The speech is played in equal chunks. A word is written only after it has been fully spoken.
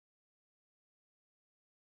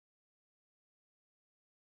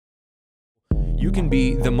You can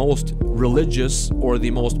be the most religious or the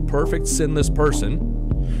most perfect sinless person,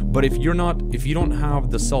 but if you don't have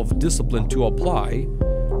the self-discipline to apply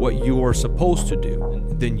what you are supposed to do,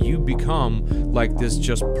 then you become like this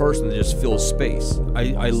just person that just fills space.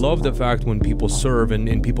 I love the fact when people serve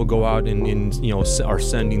and people go out and you know, are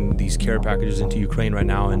sending these care packages into Ukraine right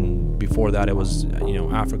now, and before that it was, you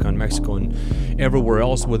know, Africa and Mexico and everywhere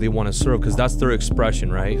else where they want to serve, because that's their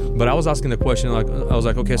expression, right? But I was asking the question, like, I was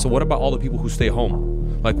like, okay, so what about all the people who stay home?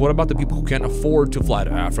 Like, what about the people who can't afford to fly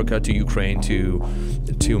to Africa, to Ukraine,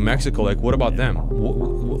 to Mexico? Like, what about them?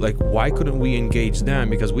 Like, why couldn't we engage them?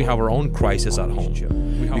 Because we have our own crisis at home.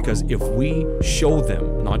 Because if we show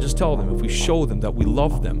them, not just tell them, if we show them that we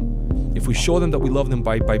love them, if we show them that we love them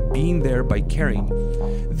by being there, by caring,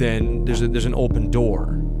 then there's an open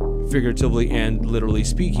door, figuratively and literally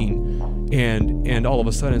speaking. And all of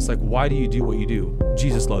a sudden, it's like, why do you do what you do?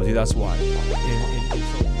 Jesus loves you, that's why.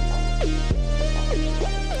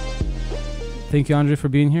 Thank you, Andrey, for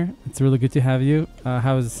being here. It's really good to have you.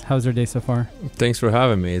 How's your day so far? Thanks for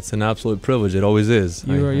having me. It's an absolute privilege. It always is.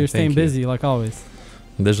 You're staying busy, like always.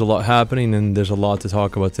 There's a lot happening, and there's a lot to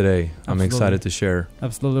talk about today. Absolutely. I'm excited to share.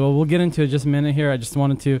 Absolutely. Well, we'll get into it just a minute here. I just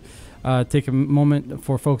wanted to take a moment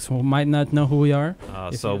for folks who might not know who we are.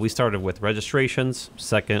 So we started with registrations.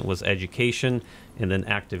 Second was education, and then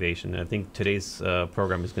activation. And I think today's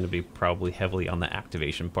program is going to be probably heavily on the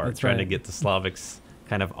activation part. That's trying right. to get the Slavics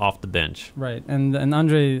kind of off the bench. Right, and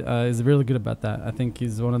Andrey is really good about that. I think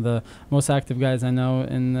he's one of the most active guys I know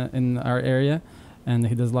in our area, and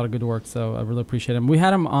he does a lot of good work, so I really appreciate him. We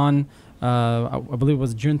had him on, I believe it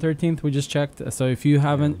was June 13th, we just checked. So if you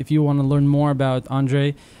want to learn more about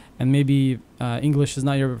Andrey, and maybe English is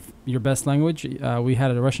not your best language, we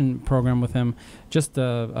had a Russian program with him just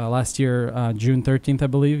last year, June 13th, I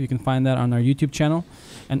believe. You can find that on our YouTube channel,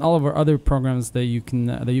 and all of our other programs that you can,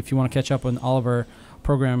 if you want to catch up on all of our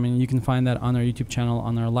programming, you can find that on our YouTube channel,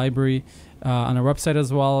 on our library, on our website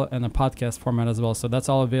as well, and a podcast format as well. So that's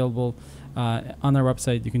all available on our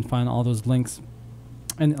website. You can find all those links,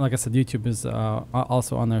 and like I said, YouTube is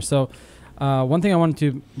also on there. So one thing I wanted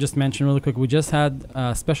to just mention really quick, we just had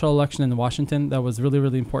a special election in Washington that was really,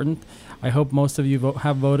 really important. I hope most of you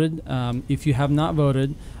have voted. If you have not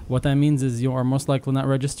voted, what that means is you are most likely not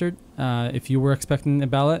registered if you were expecting a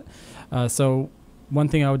ballot. So one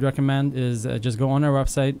thing I would recommend is just go on our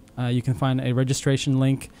website. You can find a registration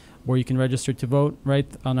link where you can register to vote right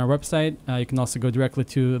on our website. You can also go directly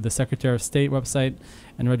to the Secretary of State website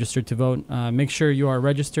and register to vote. Make sure you are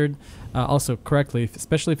registered also correctly,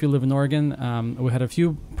 especially if you live in Oregon. We had a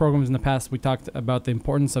few programs in the past. We talked about the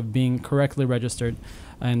importance of being correctly registered.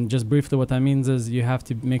 And just briefly, what that means is you have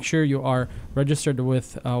to make sure you are registered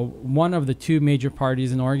with one of the two major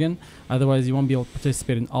parties in Oregon. Otherwise, you won't be able to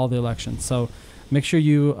participate in all the elections. So make sure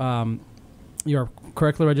you are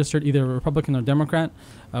correctly registered, either Republican or Democrat.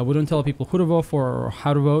 We don't tell people who to vote for or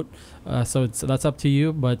how to vote, so that's up to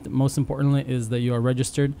you. But most importantly is that you are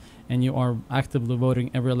registered and you are actively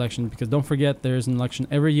voting every election, because don't forget there's an election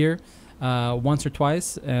every year, once or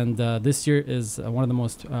twice, and this year is one of the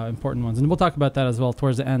most important ones. And we'll talk about that as well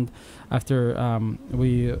towards the end, after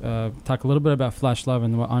we talk a little bit about FlashLove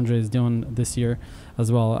and what Andrey is doing this year as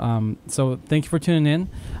well. So thank you for tuning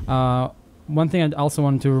in. One thing I also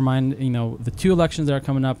wanted to remind, the two elections that are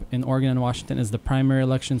coming up in Oregon and Washington is the primary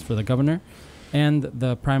elections for the governor and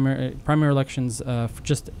the primary elections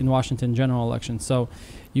just in Washington, general elections. So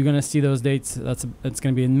you're going to see those dates. It's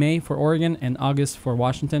going to be in May for Oregon and August for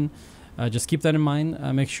Washington. Just keep that in mind.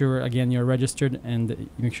 Make sure, again, you're registered, and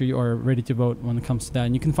make sure you are ready to vote when it comes to that.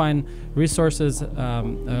 And you can find resources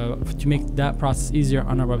to make that process easier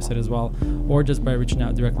on our website as well, or just by reaching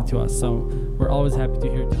out directly to us. So we're always happy to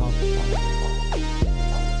hear to help.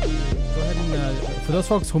 Go ahead and, for those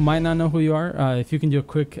folks who might not know who you are, if you can do a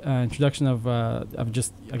quick introduction of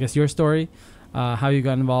just, I guess, your story, how you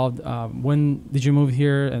got involved, when did you move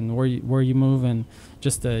here, and where you move, and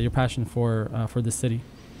just your passion for the city.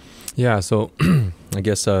 Yeah, so I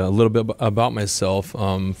guess a little bit about myself.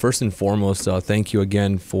 First and foremost, thank you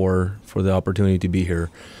again for the opportunity to be here.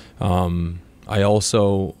 I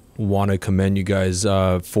also want to commend you guys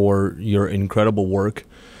for your incredible work.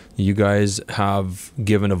 You guys have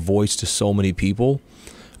given a voice to so many people.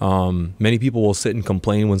 Many people will sit and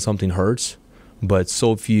complain when something hurts, but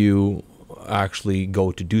so few actually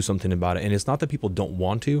go to do something about it. And it's not that people don't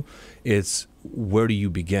want to, it's where do you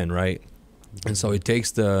begin, right? And so it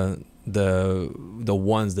takes the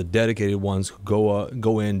the dedicated ones who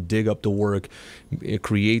go in, dig up the work,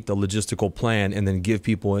 create the logistical plan, and then give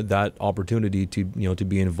people that opportunity to to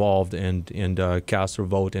be involved and cast their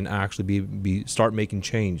vote and actually start making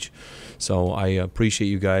change. So I appreciate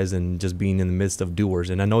you guys and just being in the midst of doers.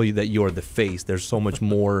 And I know that you are the face. There's so much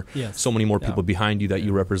more, Yes. so many more people behind you that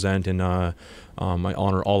you represent, and I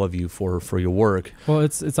honor all of you for your work. Well,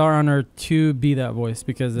 it's our honor to be that voice,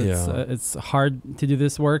 because it's hard to do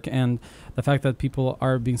this work, and the fact that people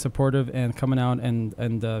are being supportive and coming out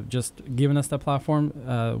and just giving us that platform,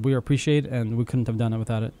 we appreciate, and we couldn't have done it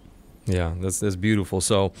without it. Yeah, that's beautiful.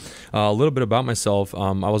 So a little bit about myself.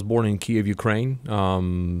 I was born in Kiev, Ukraine,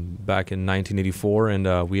 back in 1984,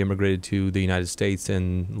 and we immigrated to the United States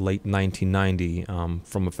in late 1990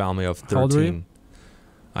 from a family of 13. How old were you?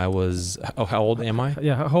 I was, how old am I?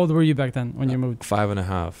 Yeah, how old were you back then when you moved? 5.5.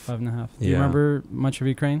 5.5. Do you remember much of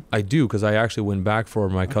Ukraine? I do, because I actually went back for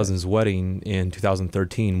my cousin's wedding in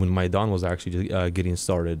 2013 when Maidan was actually getting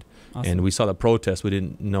started. Awesome. And we saw the protest. We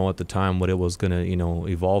didn't know at the time what it was going to,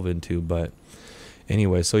 evolve into. But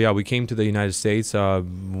anyway, so yeah, we came to the United States,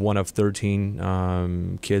 one of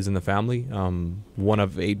 13 kids in the family, one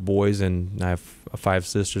of 8 boys, and I have 5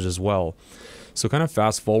 sisters as well. So kind of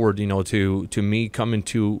fast forward, to me coming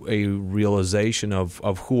to a realization of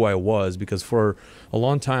who I was, because for a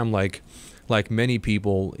long time, like many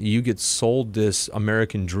people, you get sold this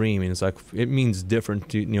American dream, and it's like, it means different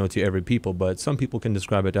to every people, but some people can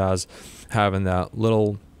describe it as having that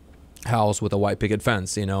little house with a white picket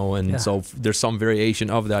fence, so there's some variation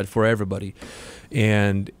of that for everybody.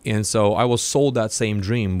 And so I was sold that same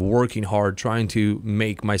dream, working hard, trying to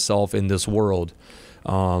make myself in this world.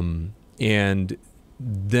 And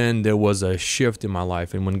then there was a shift in my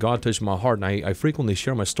life. And when God touched my heart, and I frequently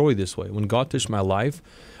share my story this way, when God touched my life,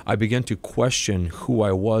 I began to question who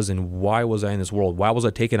I was and why was I in this world? Why was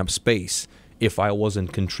I taking up space if I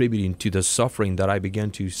wasn't contributing to the suffering that I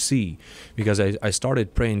began to see? Because I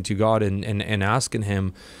started praying to God and asking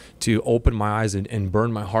Him to open my eyes and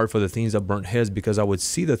burn my heart for the things that burnt His, because I would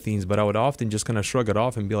see the things, but I would often just kind of shrug it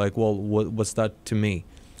off and be like, well, what's that to me?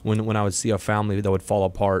 When I would see a family that would fall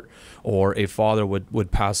apart, or a father would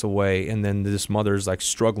pass away, and then this mother's like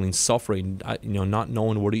struggling, suffering, not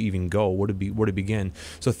knowing where to even go, where to begin.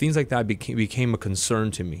 So things like that became a concern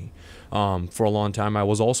to me. For a long time, I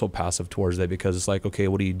was also passive towards that, because it's like, okay,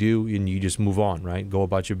 what do? And you just move on, right? Go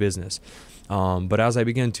about your business. But as I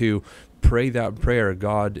began to pray that prayer,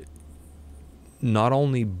 God not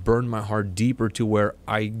only burned my heart deeper to where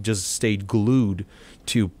I just stayed glued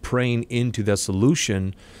to praying into the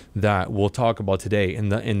solution that we'll talk about today.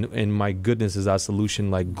 And my goodness, is that solution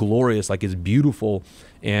like glorious, like it's beautiful,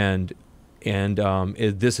 and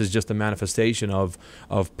this is just a manifestation of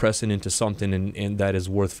pressing into something and that is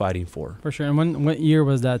worth fighting for. For sure. And what year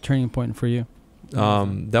was that turning point for you?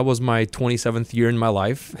 That was my 27th year in my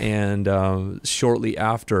life, and shortly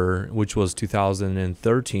after, which was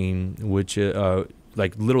 2013, which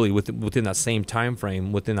like literally within that same time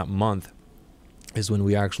frame, within that month, is when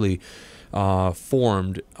we actually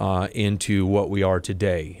formed into what we are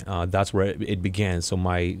today. That's where it began. So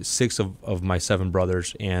my 6 of my 7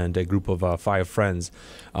 brothers and a group of 5 friends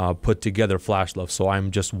put together FlashLove. So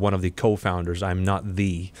I'm just one of the co-founders. I'm not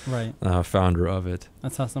the founder of it.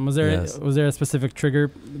 That's awesome. Was there a specific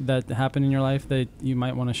trigger that happened in your life that you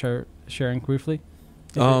might want to share briefly?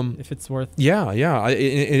 If it's worth. Yeah.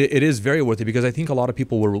 It is very worth it, because I think a lot of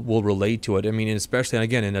people will relate to it. I mean, especially, and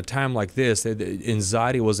again, in a time like this,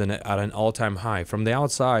 anxiety was at an all-time high. From the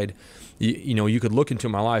outside, you could look into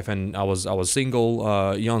my life, and I was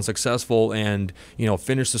single, young, successful, and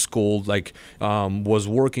finished the school, like was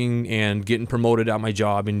working and getting promoted at my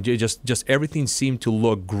job, and just everything seemed to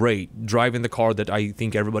look great. Driving the car that I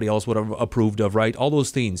think everybody else would have approved of, right? All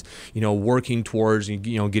those things, working towards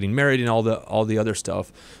getting married and all the other stuff.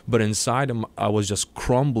 But inside I was just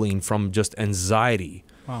crumbling from just anxiety.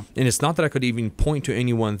 Wow. And it's not that I could even point to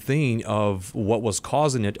any one thing of what was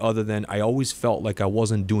causing it, other than I always felt like I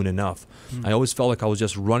wasn't doing enough. I always felt like I was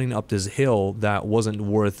just running up this hill that wasn't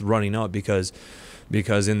worth running up, because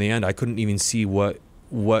in the end I couldn't even see what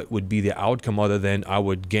would be the outcome, other than I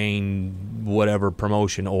would gain whatever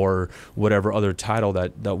promotion or whatever other title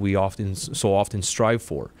that we so often strive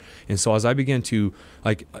for. And so as I began to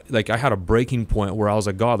like I had a breaking point where I was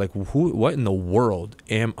like, God, like what in the world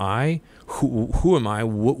am I? Who am I?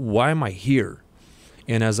 Why am I here?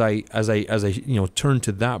 And as I turned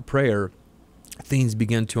to that prayer, things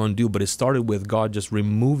began to undo. But it started with God just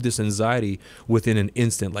removed this anxiety within an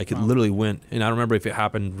instant. Like it literally went, and I don't remember if it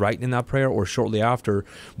happened right in that prayer or shortly after,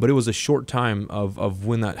 but it was a short time of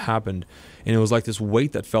when that happened. And it was like this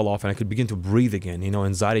weight that fell off, and I could begin to breathe again. You know,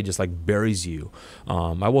 anxiety just like buries you.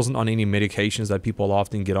 I wasn't on any medications that people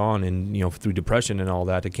often get on, and you know, through depression and all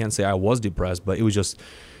that. I can't say I was depressed, but it was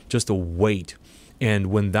just a weight. And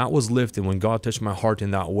when that was lifted, when God touched my heart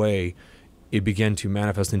in that way, it began to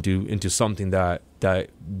manifest into something that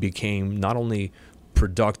became not only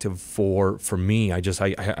productive for me.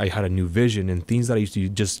 I had a new vision, and things that I used to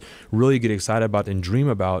just really get excited about and dream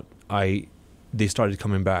about, they started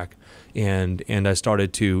coming back, and I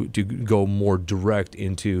started to go more direct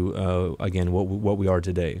into again what we are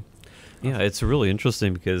today. Yeah, it's really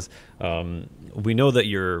interesting because we know that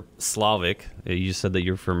you're Slavic. You said that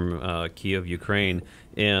you're from Kiev, Ukraine,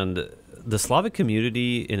 and the Slavic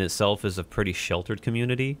community in itself is a pretty sheltered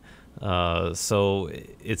community. So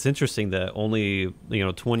it's interesting that only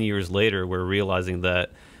 20 years later we're realizing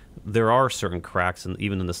that there are certain cracks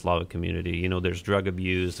even in the Slavic community. You know, there's drug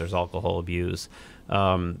abuse, there's alcohol abuse.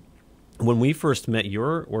 When we first met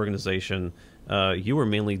your organization, you were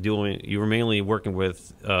mainly working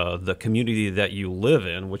with the community that you live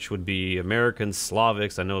in, which would be Americans,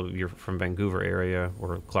 Slavics. I know you're from Vancouver area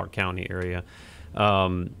or Clark County area.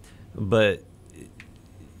 But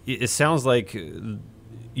it sounds like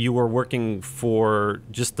you were working for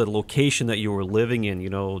just the location that you were living in, you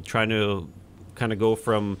know, trying to kind of go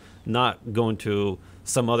from not going to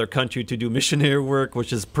some other country to do missionary work,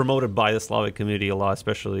 which is promoted by the Slavic community a lot,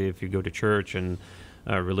 especially if you go to church and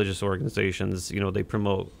religious organizations, you know, they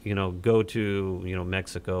promote, you know, go to, you know,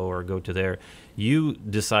 Mexico or go to there. You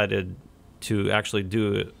decided to actually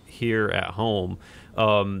do it here at home.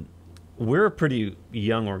 We're a pretty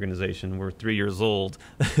young organization. We're 3 years old,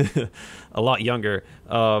 a lot younger.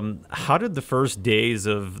 How did the first days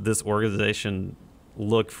of this organization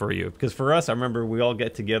look for you? Because for us, I remember we all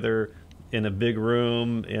get together in a big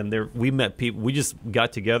room, and we met people. We just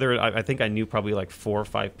got together. I think I knew probably like 4 or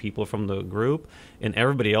 5 people from the group, and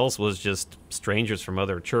everybody else was just strangers from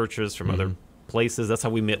other churches, from other places. That's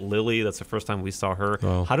how we met Lily. That's the first time we saw her.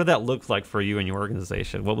 Oh. How did that look like for you and your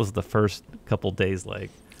organization? What was the first couple days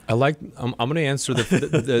like? I'm going to answer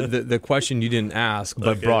the question you didn't ask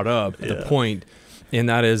but brought up, the point, and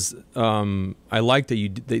that is I like that you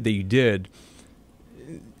did.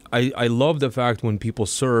 I love the fact when people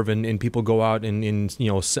serve and people go out and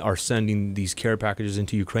you know, are sending these care packages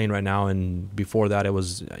into Ukraine right now, and before that it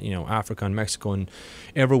was, you know, Africa and Mexico and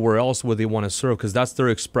everywhere else where they want to serve, because that's their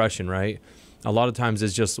expression, right? A lot of times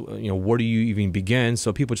it's just, you know, where do you even begin?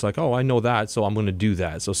 So people just like, oh, I know that, so I'm going to do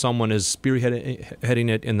that. So someone is spearheading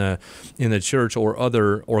it in the church or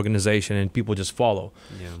other organization, and people just follow.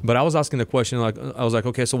 Yeah. But I was asking the question, like, I was like,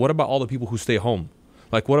 okay, so what about all the people who stay home?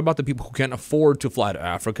 Like, what about the people who can't afford to fly to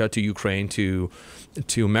Africa, to Ukraine, to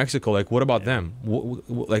Mexico? Like, what about them?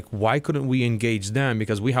 Like, why couldn't we engage them?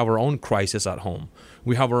 Because we have our own crisis at home.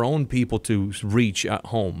 We have our own people to reach at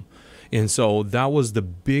home. And so that was the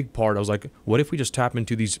big part. I was like, what if we just tap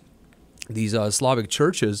into these Slavic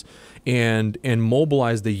churches and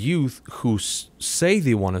mobilize the youth who say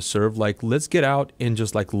they want to serve? Like, let's get out and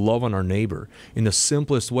just like love on our neighbor in the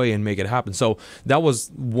simplest way and make it happen. So that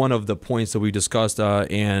was one of the points that we discussed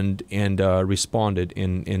and responded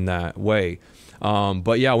in that way.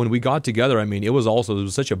 But yeah, when we got together, I mean, it was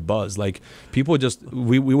such a buzz. Like, people just,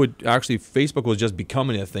 we would actually, Facebook was just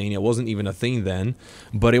becoming a thing. It wasn't even a thing then,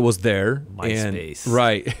 but it was there. MySpace.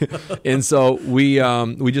 Right. And so we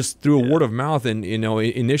just through a word of mouth, and, you know,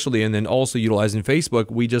 initially, and then also utilizing Facebook,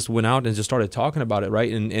 we just went out and just started talking about it.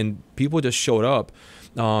 Right. And people just showed up.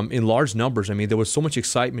 In large numbers. I mean, there was so much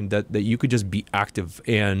excitement that you could just be active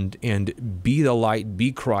and be the light,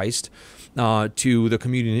 be Christ to the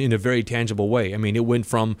community in a very tangible way. I mean, it went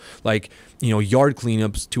from, like, you know, yard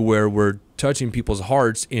cleanups to where we're touching people's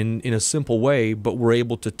hearts in a simple way, but we're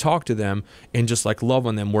able to talk to them and just like love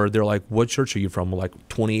on them, where they're like, what church are you from? Well, like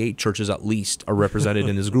 28 churches at least are represented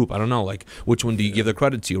in this group. I don't know, like, which one do you give the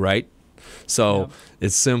credit to, right? So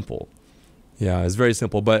it's simple. Yeah, it's very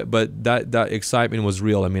simple, but that excitement was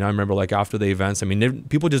real. I mean, I remember, like, after the events, I mean,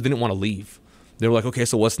 people just didn't want to leave. They were like, okay,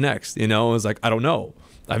 so what's next? You know, it was like, I don't know.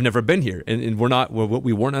 I've never been here, and we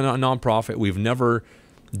weren't a nonprofit. We've never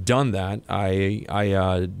done that.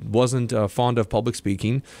 I wasn't fond of public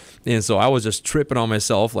speaking, and so I was just tripping on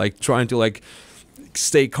myself, like trying to like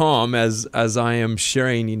stay calm as I am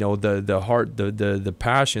sharing, you know, the heart, the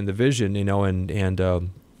passion, the vision, you know, and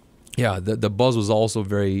yeah, the buzz was also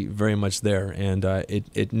very much there, and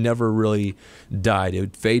it never really died. It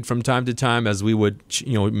would fade from time to time as we would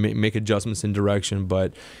make adjustments in direction,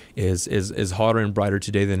 but is hotter and brighter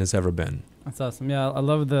today than it's ever been. That's awesome. Yeah, I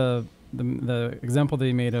love the example that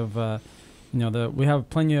you made of we have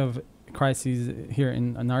plenty of crises here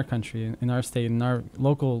in our country, in our state, in our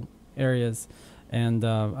local areas. And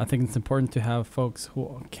I think it's important to have folks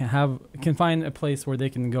who can find a place where they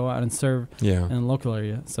can go out and serve in a local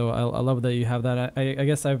area. So I love that you have that. I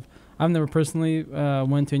guess I've never personally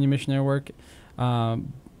went to any missionary work,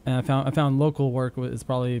 and I found local work is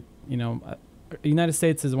probably the United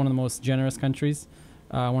States is one of the most generous countries,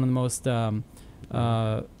 one of the most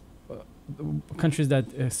countries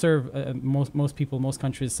that serve most people, most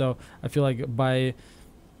countries. So I feel like by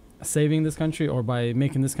saving this country or by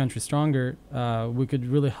making this country stronger, we could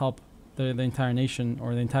really help the entire nation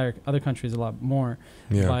or the entire other countries a lot more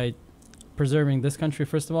by preserving this country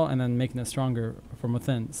first of all, and then making it stronger from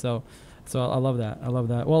within. So I love that. I love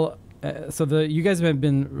that. Well, so you guys have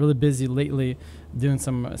been really busy lately, doing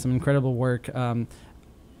some incredible work.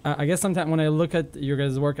 I guess sometimes when I look at your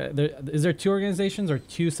guys' work, is there two organizations or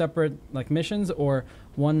two separate missions or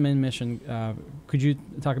one main mission? Could you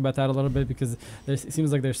talk about that a little bit, because it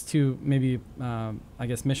seems like there's two maybe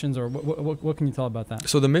missions, or what can you tell about that?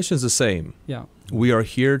 So the mission's the same. Yeah. We are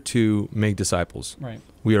here to make disciples. Right.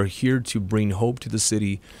 We are here to bring hope to the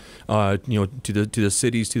city, to the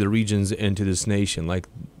cities, to the regions, and to this nation. Like,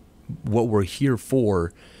 what we're here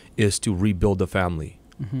for is to rebuild the family.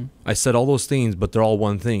 Mm-hmm. I said all those things, but they're all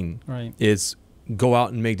one thing. Right. It's go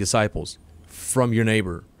out and make disciples from your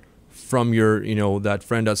neighbor, from your, that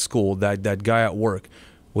friend at school, that guy at work.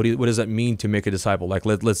 What does that mean to make a disciple? Like,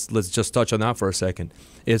 let's just touch on that for a second.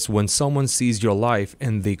 It's when someone sees your life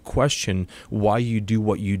and they question why you do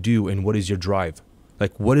what you do and what is your drive.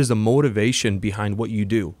 Like, what is the motivation behind what you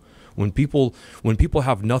do? When people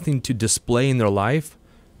have nothing to display in their life,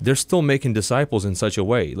 they're still making disciples in such a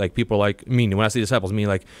way. Like, people when I say disciples, I mean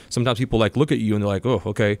like sometimes people look at you and they're like, oh,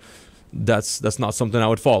 okay, that's not something I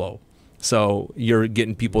would follow. So you're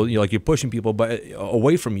getting people, you're pushing people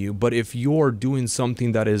away from you. But if you're doing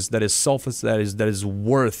something that is selfless, that is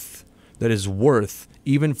worth,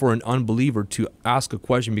 even for an unbeliever to ask a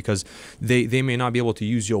question, because they may not be able to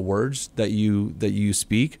use your words that you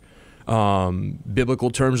speak, biblical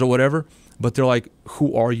terms or whatever. But they're like,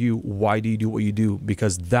 who are you? Why do you do what you do?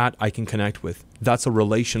 Because that I can connect with. That's a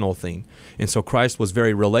relational thing. And so Christ was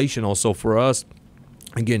very relational. So for us,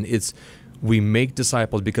 again, we make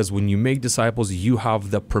disciples, because when you make disciples, you have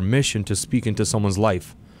the permission to speak into someone's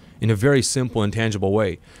life in a very simple and tangible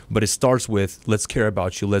way. But it starts with, let's care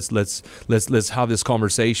about you. Let's have this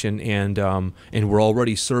conversation, and we're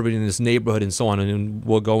already serving in this neighborhood and so on. And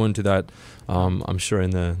we'll go into that, I'm sure, in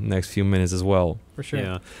the next few minutes as well. For sure.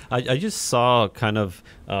 Yeah, I just saw kind of,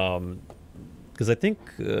 because I think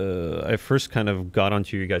I first kind of got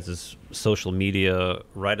onto you guys' social media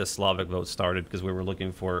right as Slavic Vote started, because we were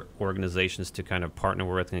looking for organizations to kind of partner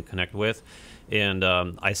with and connect with. And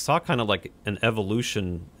I saw kind of like an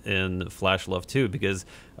evolution in FlashLove too, because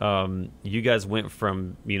you guys went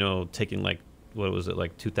from, taking what was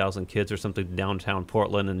it, 2,000 kids or something downtown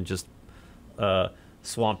Portland and just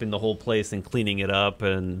swamping the whole place and cleaning it up.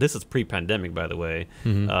 And this is pre-pandemic, by the way.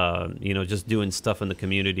 Mm-hmm. Just doing stuff in the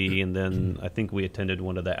community. And then I think we attended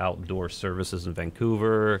one of the outdoor services in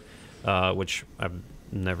Vancouver, which I've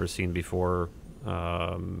never seen before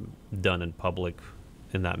done in public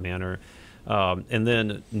in that manner. And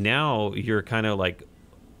then now you're kind of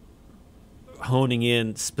honing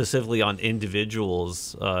in specifically on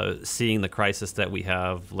individuals, seeing the crisis that we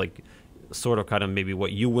have, sort of kind of maybe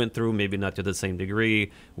what you went through, maybe not to the same degree,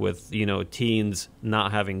 with, teens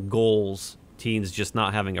not having goals, teens just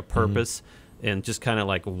not having a purpose, mm-hmm. and just kind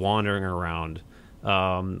of wandering around.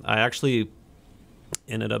 I actually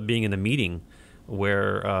ended up being in a meeting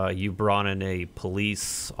where you brought in a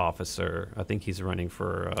police officer. I think he's running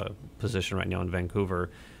for a position right now in Vancouver.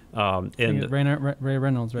 And Ray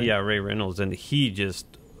Reynolds, right? Yeah, Ray Reynolds. And he just,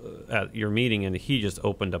 at your meeting, and he just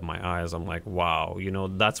opened up my eyes. I'm like, wow,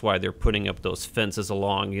 that's why they're putting up those fences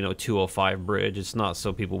along, 205 bridge. It's not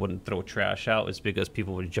so people wouldn't throw trash out. It's because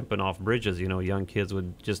people were jumping off bridges. Young kids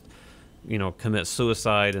would just, commit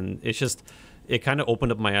suicide. And it's just, it kind of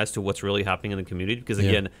opened up my eyes to what's really happening in the community, because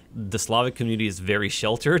again, the Slavic community is very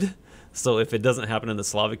sheltered. So if it doesn't happen in the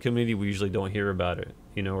Slavic community, we usually don't hear about it,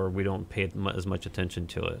 or we don't pay as much attention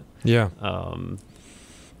to it. Yeah.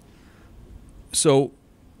 So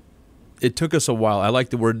it took us a while. I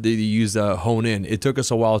like the word that you use, hone in. It took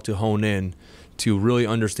us a while to hone in, to really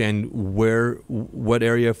understand what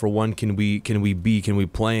area for one can we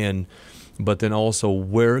play in. but then also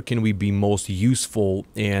where can we be most useful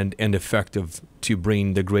and effective to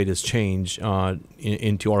bring the greatest change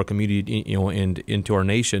into our community, and into our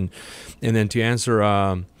nation. And then to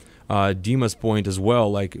answer Dima's point as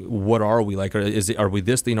well, like, what are we? Like, are we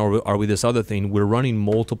this thing, or are we this other thing? We're running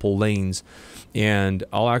multiple lanes, and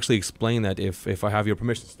I'll actually explain that if I have your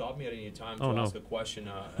permission. Stop me at any time to ask a question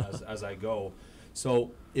as I go.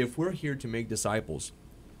 So if we're here to make disciples,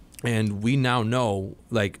 and we now know,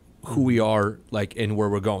 like, who we are, like, and where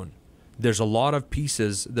we're going, there's a lot of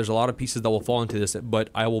pieces that will fall into this, but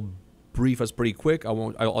I will brief us pretty quick.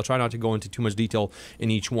 I'll try not to go into too much detail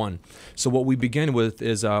in each one. So what we begin with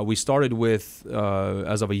is we started with,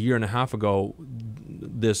 as of a year and a half ago,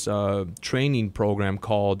 this training program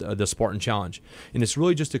called the Spartan Challenge. And it's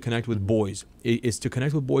really just to connect with boys. It's to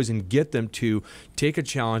connect with boys and get them to take a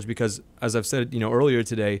challenge, because, as I've said, earlier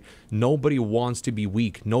today, nobody wants to be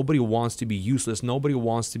weak. Nobody wants to be useless. Nobody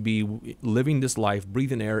wants to be living this life,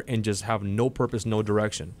 breathing air, and just have no purpose, no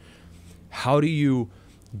direction. How do you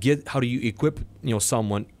equip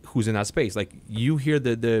someone who's in that space? Like, you hear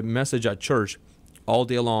the message at church all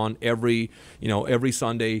day long, every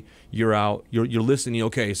Sunday you're out, you're listening.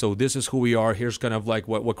 Okay, so this is who we are. Here's kind of like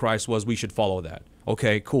what Christ was. We should follow that.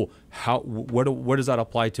 Okay, cool. Where does that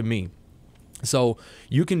apply to me? So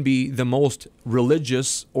you can be the most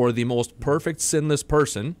religious or the most perfect sinless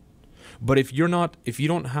person, but if you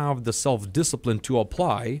don't have the self-discipline to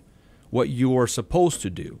apply what you are supposed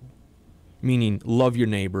to do, meaning love your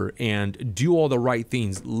neighbor and do all the right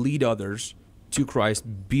things, lead others to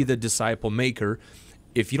Christ, be the disciple maker.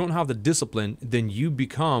 If you don't have the discipline, then you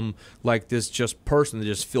become like this just person that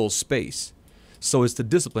just fills space. So it's the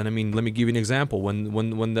discipline. I mean, let me give you an example.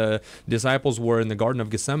 When the disciples were in the Garden of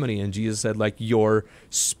Gethsemane, and Jesus said, like, your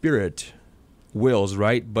spirit wills,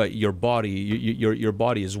 right, but your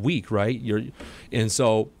body is weak, right? And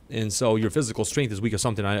so your physical strength is weak or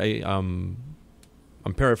something. I'm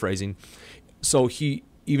paraphrasing. So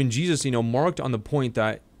even Jesus, marked on the point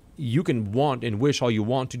that you can want and wish all you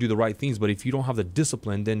want to do the right things, but if you don't have the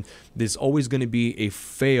discipline, then there's always going to be a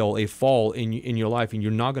fall in your life, and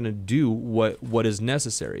you're not going to do what is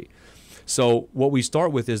necessary. So what we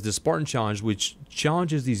start with is the Spartan Challenge, which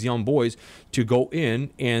challenges these young boys to go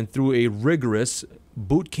in and through a rigorous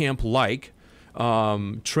boot camp-like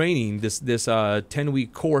training, this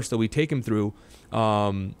 10-week course that we take them through.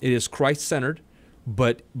 It is Christ-centered,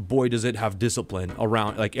 but boy, does it have discipline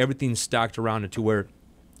around, like, everything's stacked around it, to where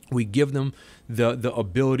we give them the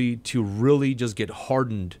ability to really just get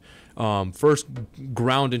hardened, first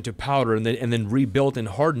ground into powder, and then rebuilt and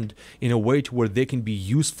hardened in a way to where they can be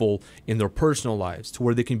useful in their personal lives, to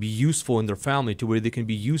where they can be useful in their family, to where they can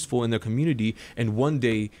be useful in their community, and one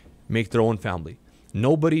day make their own family.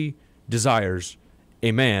 Nobody desires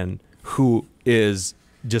a man who is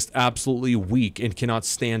just absolutely weak and cannot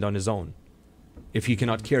stand on his own, if he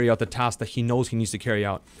cannot carry out the task that he knows he needs to carry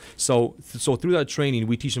out. So through that training,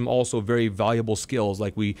 we teach them also very valuable skills.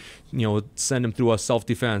 Like, we, send them through a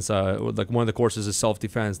self-defense. Like, one of the courses is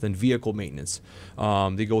self-defense, then vehicle maintenance.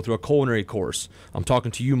 They go through a culinary course. I'm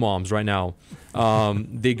talking to you moms right now.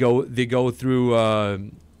 They go through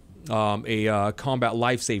a combat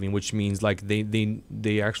life-saving, which means, like,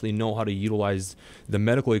 they actually know how to utilize the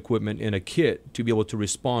medical equipment in a kit to be able to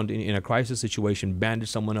respond in a crisis situation, bandage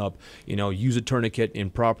someone up, use a tourniquet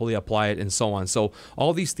and properly apply it, and so on. So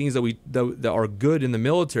all these things that are good in the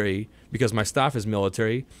military, because my staff is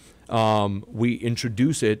military, we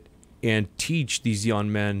introduce it and teach these young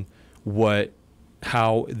men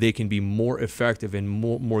how they can be more effective and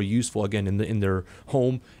more useful, again, in their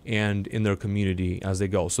home and in their community as they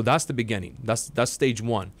go. So that's the beginning. That's stage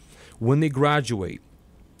one. When they graduate,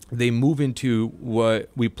 they move into what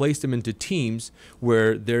we place them into teams,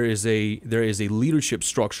 where there is a leadership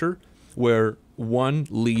structure where one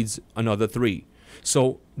leads another three.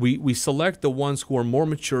 So we select the ones who are more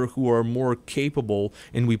mature, who are more capable,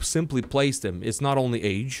 and we simply place them. It's not only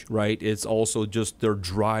age, right? It's also just their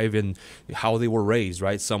drive and how they were raised,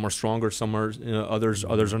 right? Some are stronger, some are others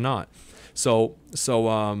are not. So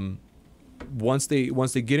once they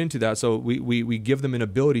get into that, so we give them an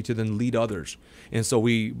ability to then lead others. And so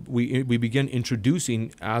we begin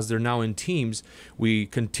introducing, as they're now in teams, we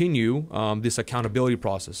continue this accountability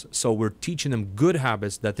process. So we're teaching them good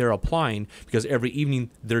habits that they're applying, because every evening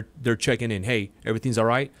they're checking in. Hey, everything's all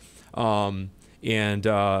right.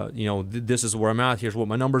 This is where I'm at. Here's what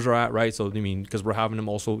my numbers are at, right? So I mean, because we're having them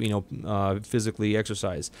also, physically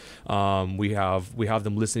exercise. We have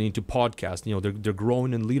them listening to podcasts. They're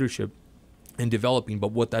growing in leadership and developing.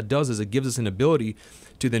 But what that does is it gives us an ability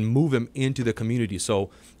to then move them into the community.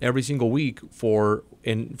 So every single week for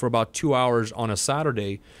about 2 hours on a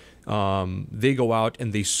Saturday, they go out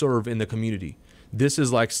and they serve in the community. This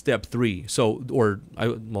is like step 3. So,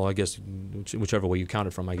 I guess whichever way you count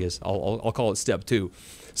it from, I guess I'll call it step 2.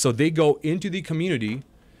 So they go into the community,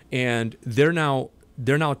 and they're now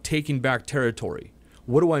taking back territory.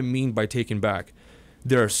 What do I mean by taking back?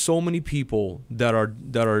 There are so many people that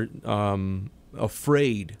are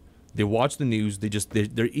afraid. They watch the news.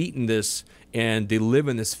 They're eating this, and they live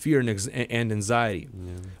in this fear and anxiety.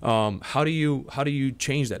 Yeah. How do you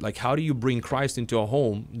change that? Like, how do you bring Christ into a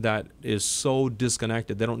home that is so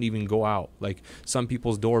disconnected? They don't even go out. Like some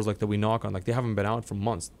people's doors, like that we knock on, like they haven't been out for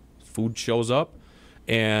months. Food shows up,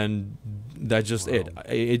 and that's just it.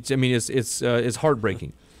 It's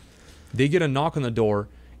heartbreaking. They get a knock on the door,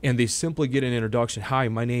 and they simply get an introduction. Hi,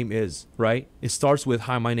 my name is, right? It starts with,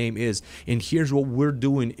 hi, my name is, and here's what we're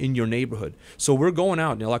doing in your neighborhood. So we're going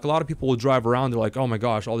out, like a lot of people will drive around, they're like, oh my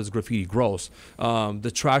gosh, all this graffiti, gross.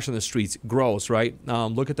 The trash on the streets, gross, right?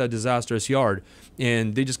 Look at that disastrous yard.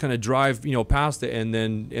 And they just kind of drive, past it, and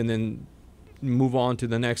then move on to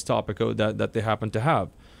the next topic that they happen to have.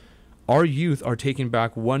 Our youth are taking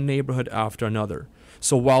back one neighborhood after another.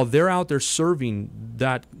 So while they're out there serving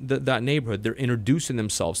that neighborhood, they're introducing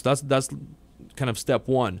themselves. That's kind of step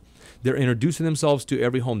 1. They're introducing themselves to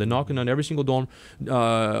every home. They're knocking on every single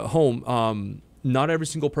home. Not every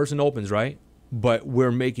single person opens, right? But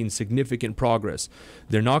we're making significant progress.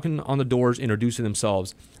 They're knocking on the doors, introducing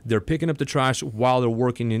themselves. They're picking up the trash while they're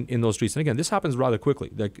working in those streets. And again, this happens rather quickly.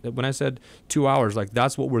 Like when I said 2 hours, like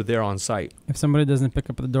that's what we're there on site. If somebody doesn't pick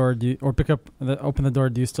up the door, open the door,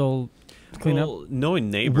 do you still clean up? Knowing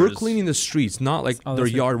neighbors, we're cleaning the streets, not like their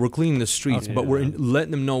yard. We're cleaning the streets, but we're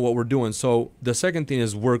letting them know what we're doing. So the second thing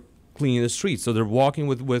is we're cleaning the streets. So they're walking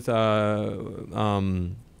with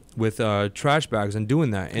trash bags and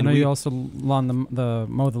doing that. And you also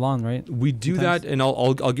mow the lawn, right? We do that, and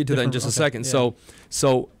I'll get to that in just a second. Yeah.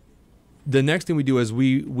 So the next thing we do is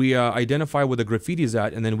we identify where the graffiti is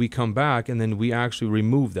at, and then we come back and then we actually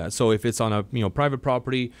remove that. So if it's on a private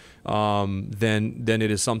property, then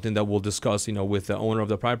it is something that we'll discuss with the owner of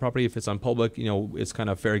the private property. If it's on public, it's kind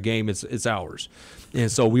of fair game. It's ours,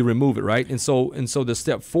 and so we remove it, right? And so the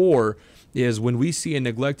step 4 is when we see a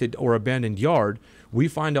neglected or abandoned yard, we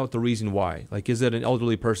find out the reason why. Like, is it an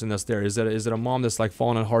elderly person that's there? Is it a mom that's like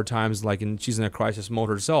falling on hard times, and she's in a crisis mode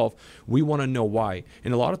herself? We want to know why.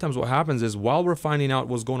 And a lot of times what happens is while we're finding out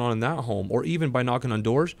what's going on in that home, or even by knocking on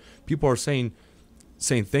doors, people are saying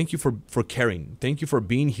thank you for caring, thank you for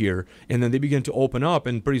being here, and then they begin to open up,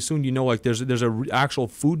 and pretty soon like there's a actual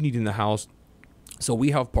food need in the house. So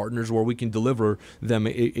we have partners where we can deliver them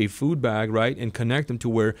a food bag, right, and connect them to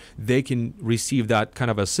where they can receive that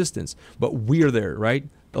kind of assistance. But we're there, right?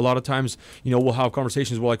 A lot of times, we'll have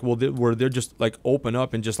conversations where where they're just like open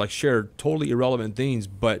up and just like share totally irrelevant things.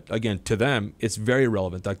 But again, to them, it's very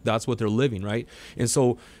relevant. Like that's what they're living, right? And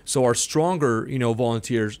so our stronger,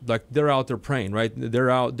 volunteers, like they're out there praying, right?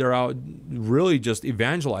 They're out really just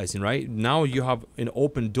evangelizing, right? Now you have an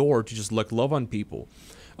open door to just like love on people.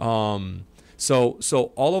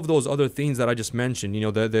 So all of those other things that I just mentioned,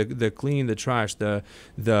 the cleaning the trash, the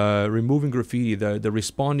removing graffiti, the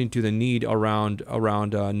responding to the need around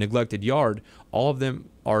a neglected yard, all of them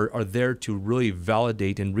are there to really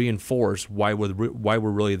validate and reinforce why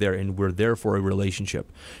we're really there, and we're there for a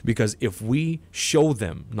relationship. Because if we show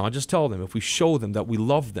them, not just tell them, if we show them that we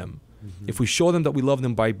love them, if we show them that we love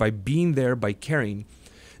them by being there, by caring,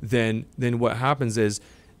 then what happens is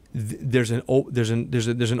there's an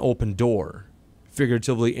open door,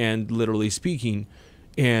 figuratively and literally speaking,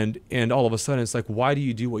 and all of a sudden it's like, why do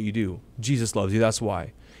you do what you do? Jesus loves you, that's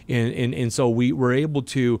why. And so we're able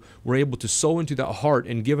to sow into that heart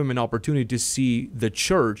and give them an opportunity to see the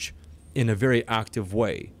church in a very active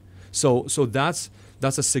way. So that's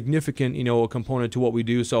a significant component to what we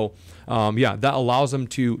do. So that allows them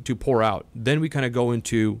to pour out. Then we kind of go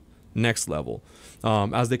into next level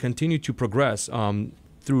as they continue to progress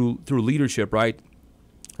through leadership, right?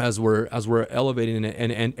 As we're elevating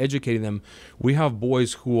and educating them, we have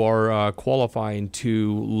boys who are qualifying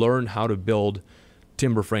to learn how to build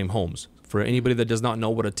timber frame homes. For anybody that does not know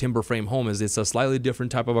what a timber frame home is, it's a slightly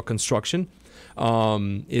different type of a construction.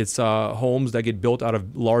 It's homes that get built out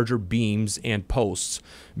of larger beams and posts,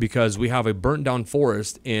 because we have a burnt down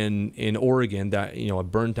forest in Oregon, that a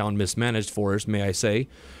burnt down, mismanaged forest, may I say.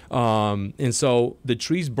 And so the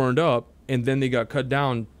trees burned up, and then they got cut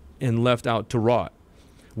down and left out to rot.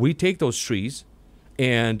 We take those trees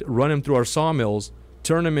and run them through our sawmills,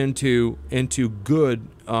 turn them into good,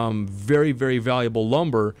 very, very valuable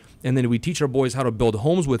lumber, and then we teach our boys how to build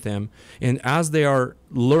homes with them. And as they are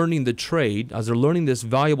learning the trade, as they're learning this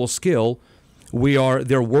valuable skill,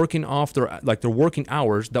 they're working off their working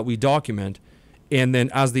hours that we document, and then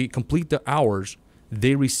as they complete the hours,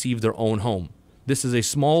 they receive their own home. This is a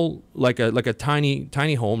small, like a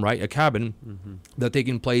tiny home, right? A cabin that they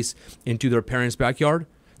can place into their parents' backyard.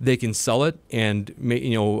 They can sell it and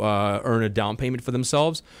earn a down payment for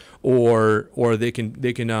themselves, or they can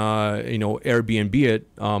Airbnb it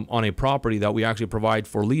on a property that we actually provide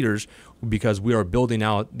for leaders, because we are building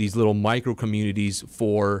out these little micro communities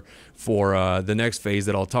for the next phase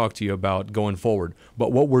that I'll talk to you about going forward.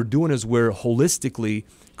 But what we're doing is we're holistically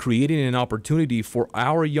creating an opportunity for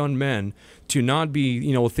our young men to not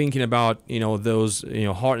be thinking about those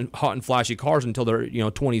hot and flashy cars until they're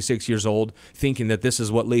 26 years old, thinking that this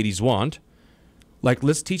is what ladies want. Like,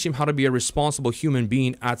 let's teach him how to be a responsible human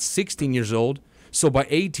being at 16 years old, so by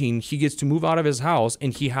 18 he gets to move out of his house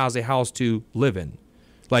and he has a house to live in.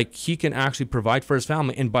 Like, he can actually provide for his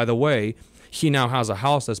family, and by the way, he now has a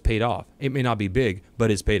house that's paid off. It may not be big, but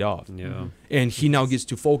it's paid off. Yeah. And he now gets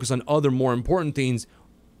to focus on other more important things,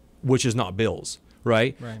 which is not bills,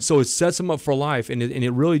 right? So it sets him up for life, and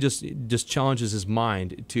it really just challenges his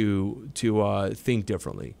mind to think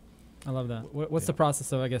differently. I love that. What's the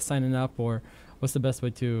process of, I guess, signing up, or what's the best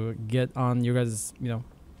way to get on your guys'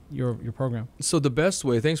 your program? So the best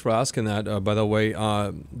way, thanks for asking that, by the way,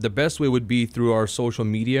 the best way would be through our social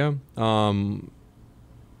media.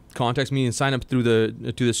 Contact me and sign up through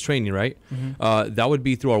to this training, right? That would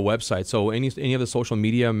be through our website. So any of the social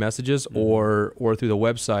media messages, or through the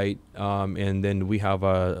website, and then we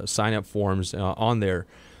have sign up forms on there.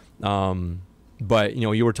 But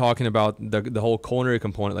you were talking about the whole culinary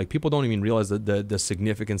component. Like, people don't even realize the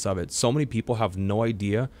significance of it. So many people have no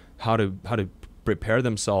idea how to prepare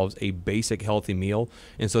themselves a basic healthy meal,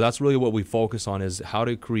 and so that's really what we focus on, is how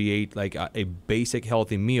to create like a basic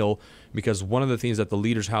healthy meal. Because one of the things that the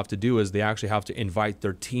leaders have to do is they actually have to invite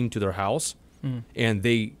their team to their house, and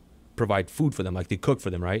they provide food for them, like they cook for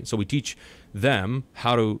them, right? So we teach them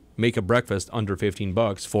how to make a breakfast under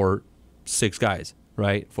 $15 for 6 guys,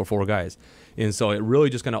 right? For 4 guys. And so it really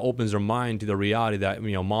just kind of opens their mind to the reality that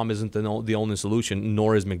mom isn't the only solution,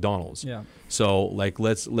 nor is McDonald's. Yeah. So like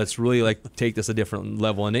let's really like take this a different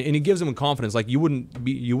level, and it gives them confidence. Like you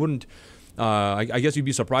wouldn't. I guess you'd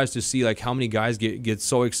be surprised to see like how many guys get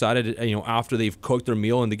so excited after they've cooked their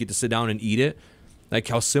meal and they get to sit down and eat it. Like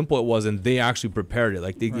how simple it was, and they actually prepared it.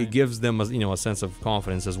 Like it gives them a sense of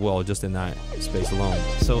confidence as well, just in that space alone.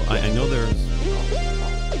 So I know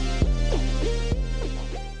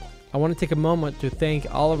I want to take a moment to thank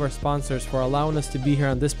all of our sponsors for allowing us to be here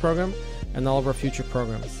on this program and all of our future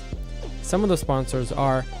programs. Some of the sponsors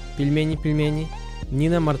are Pelmeni,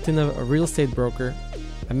 Nina Martinov, a real estate broker,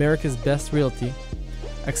 America's Best Realty,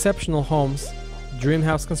 Exceptional Homes, Dream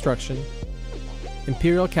House Construction,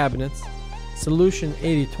 Imperial Cabinets, Solution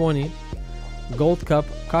 8020, Gold Cup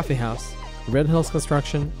Coffee House, Red Hills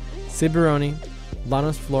Construction, Ciberoni,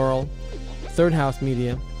 Lanos Floral, Third House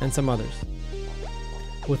Media, and some others.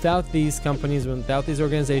 Without these companies, without these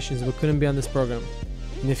organizations, we couldn't be on this program.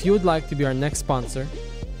 And if you would like to be our next sponsor,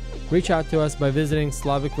 reach out to us by visiting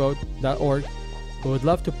slavicvote.org. We would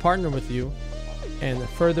love to partner with you and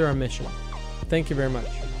further our mission. Thank you very much.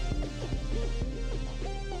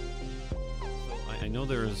 I know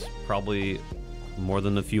there's probably more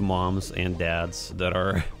than a few moms and dads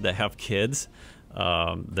that have kids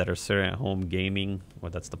that are sitting at home gaming.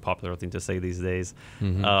 Well, that's the popular thing to say these days.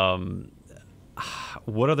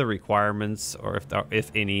 What are the requirements, or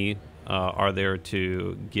if any, are there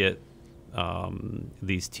to get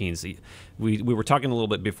these teens? We were talking a little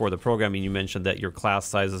bit before the program, and you mentioned that your class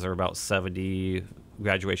sizes are about 70,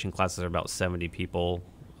 graduation classes are about 70 people.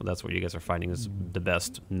 That's what you guys are finding is the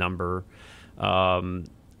best number. How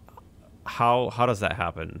does that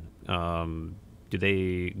happen? Do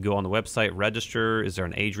they go on the website, register? Is there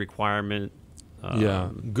an age requirement? Yeah,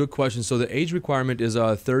 good question. So the age requirement is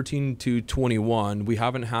 13 to 21. We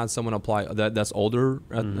haven't had someone apply that's older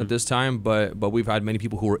at this time, but we've had many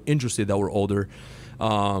people who were interested that were older.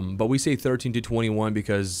 But we say 13 to 21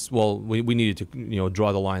 because, well, we needed to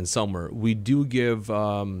draw the line somewhere. We do give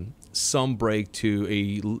some break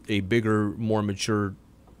to a bigger, more mature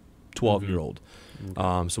 12-year-old.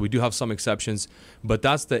 So we do have some exceptions, but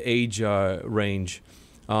that's the age range.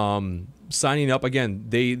 Signing up again,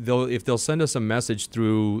 if they'll send us a message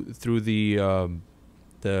through the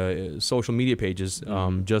social media pages,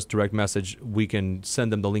 just direct message, we can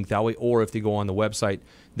send them the link that way. Or if they go on the website,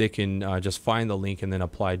 they can just find the link and then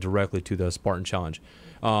apply directly to the Spartan Challenge.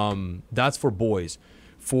 That's for boys.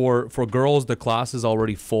 For girls, the class is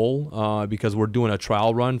already full because we're doing a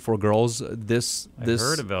trial run for girls this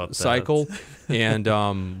heard about cycle,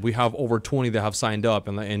 and we have over 20 that have signed up,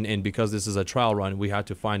 and because this is a trial run, we had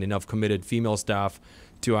to find enough committed female staff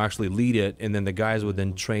to actually lead it, and then the guys would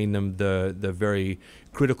then train them the very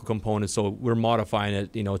critical components. So we're modifying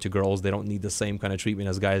it, to girls. They don't need the same kind of treatment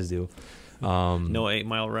as guys do. No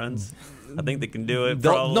 8-mile runs. I think they can do it.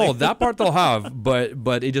 No, that part they'll have,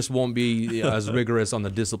 but it just won't be as rigorous on the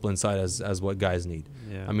discipline side as what guys need.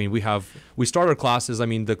 Yeah. I mean, we start our classes. I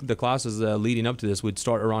mean, the classes leading up to this would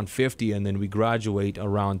start around 50, and then we graduate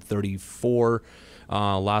around 34.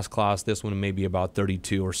 Last class, this one may be about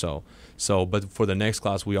 32 or so. So, but for the next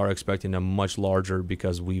class, we are expecting a much larger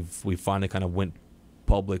because we finally kind of went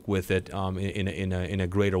public with it in a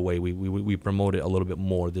greater way. We promote it a little bit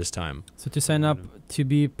more this time. So to sign up to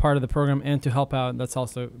be part of the program and to help out, that's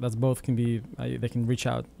both can be they can reach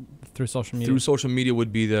out through social media. Through social media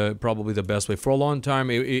would be probably the best way. For a long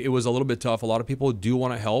time, it was a little bit tough. A lot of people do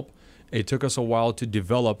want to help. It took us a while to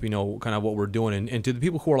develop, kind of what we're doing. And to the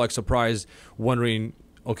people who are like surprised, wondering,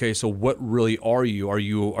 okay, so what really are you? Are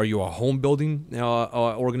you a home building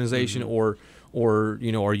organization, or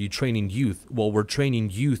are you training youth? Well, we're training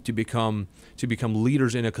youth to become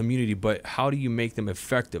leaders in a community, but how do you make them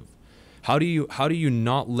effective? How do you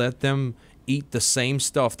not let them eat the same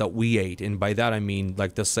stuff that we ate? And by that I mean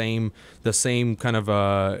like the same kind of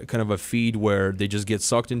a feed where they just get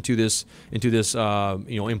sucked into this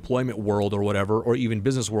employment world or whatever, or even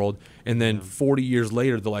business world, and then 40 years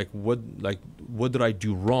later they're like, what did I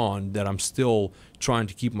do wrong that I'm still trying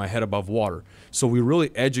to keep my head above water? So we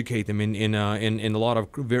really educate them in a lot of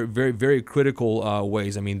very, very, very critical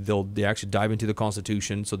ways. I mean, they actually dive into the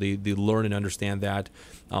Constitution, so they learn and understand that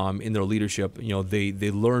in their leadership.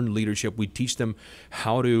 They learn leadership. We teach them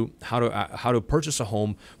how to purchase a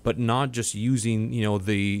home, but not just using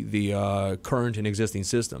the current and existing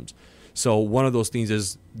systems. So one of those things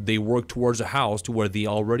is they work towards a house to where they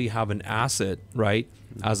already have an asset, right,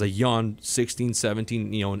 as a young 16, 17,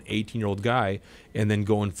 an 18-year-old guy, and then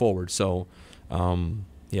going forward. So,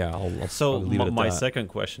 yeah. I'll leave it at my that. second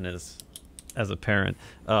question is, as a parent,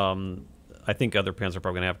 I think other parents are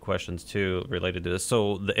probably going to have questions too related to this.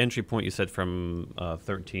 So the entry point you said from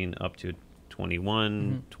 13 up to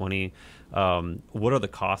 21, 20. What are the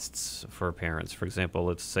costs for parents? For example,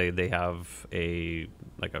 let's say they have a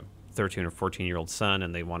 13 or 14-year-old son,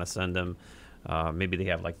 and they want to send them. Maybe they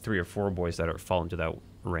have like 3 or 4 boys that fall into that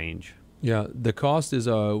range. Yeah, the cost is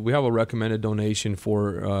we have a recommended donation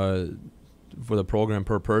for the program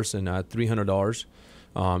per person at $300.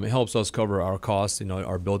 It helps us cover our costs,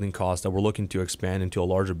 our building costs that we're looking to expand into a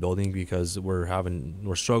larger building because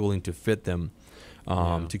we're struggling to fit them,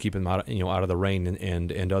 to keep them out of the rain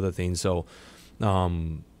and other things. So.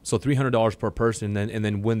 So $300 per person, and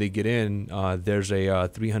then when they get in, there's a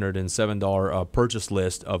 $307 purchase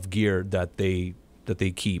list of gear that they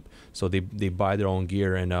keep. So they buy their own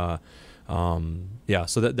gear, and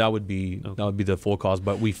so that would be the full cost.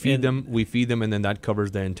 But we feed them, and then that covers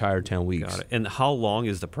the entire 10 weeks. Got it. And how long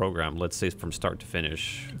is the program? Let's say from start to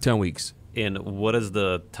finish. 10 weeks. And what is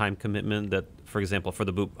the time commitment that, for example, for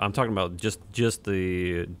the boot? I'm talking about just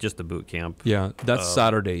the boot camp. Yeah, that's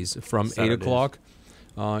Saturdays from 8 o'clock.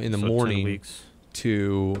 In the morning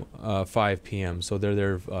to 5 p.m. So they're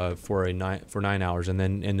there for 9 hours,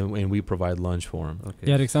 and we provide lunch for them. Okay.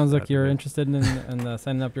 Yeah, it sounds like you're interested in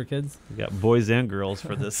signing up your kids. You got boys and girls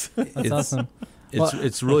for this. That's awesome.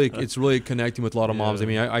 It's really connecting with a lot of moms. I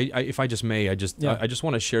mean, if I just may, I just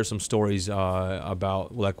want to share some stories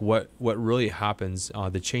about like what really happens,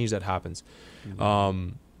 the change that happens.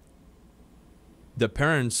 The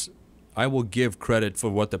parents. I will give credit for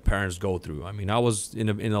what the parents go through. I mean, I was in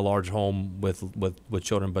a large home with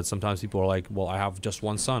children, but sometimes people are like, well, I have just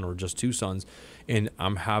one son or just 2 sons, and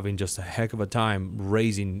I'm having just a heck of a time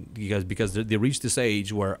raising because they reach this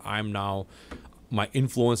age where my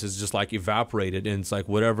influence is just like evaporated, and it's like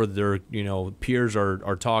whatever their peers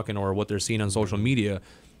are talking or what they're seeing on social media,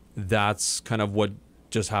 that's kind of what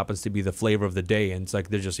just happens to be the flavor of the day, and it's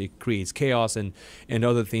like it creates chaos and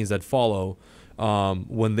other things that follow.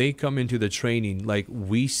 When they come into the training, like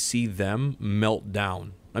we see them melt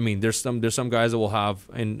down. I mean, there's some guys that will have,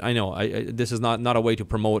 and I know this is not a way to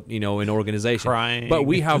promote an organization, crying, but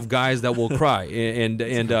we have guys that will cry, and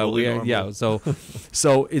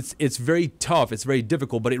so it's very tough, it's very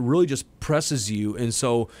difficult, but it really just presses you, and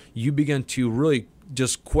so you begin to really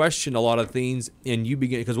just question a lot of things, and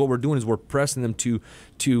because what we're doing is we're pressing them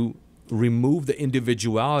to remove the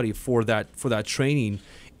individuality for that training.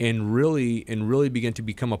 And really begin to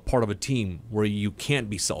become a part of a team where you can't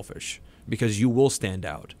be selfish, because you will stand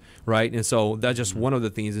out, right? And so that's just one of the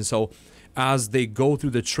things. And so as they go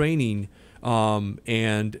through the training,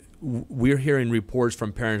 and we're hearing reports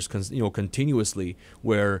from parents, continuously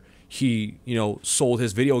where he, sold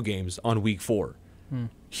his video games on week 4.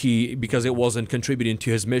 Because it wasn't contributing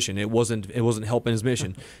to his mission. It wasn't helping his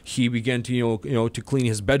mission. He began to, to clean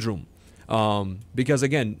his bedroom. Because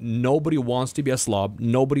again, nobody wants to be a slob.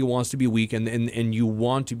 Nobody wants to be weak, and you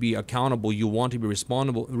want to be accountable. You want to be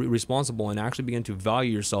responsible, and actually begin to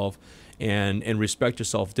value yourself and respect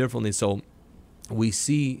yourself differently. So we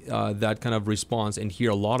see that kind of response and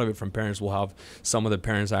hear a lot of it from parents. We'll have some of the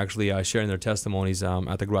parents actually sharing their testimonies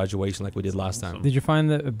at the graduation like we did last time. Did you find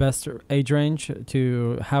the best age range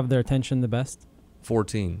to have their attention the best?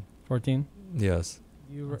 14. 14? Yes.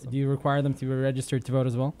 Do you require them to be registered to vote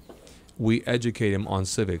as well? We educate them on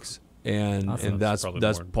civics, and Awesome. and that's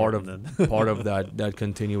part of that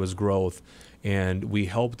continuous growth, and we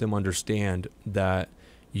help them understand that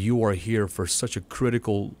you are here for such a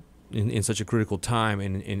critical in such a critical time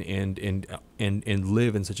and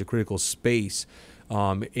live in such a critical space,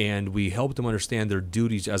 and we help them understand their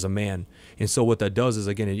duties as a man. And so what that does is,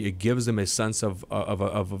 again, it gives them a sense of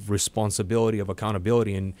responsibility, of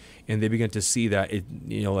accountability, and they begin to see that it,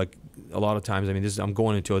 like a lot of times, I mean, I'm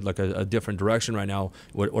going into a different direction right now,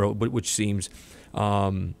 which seems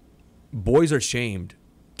boys are shamed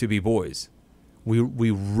to be boys.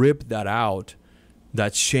 We rip that out,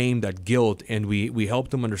 that shame, that guilt, and we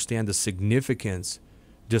help them understand the significance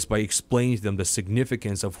just by explaining to them the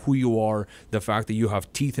significance of who you are, the fact that you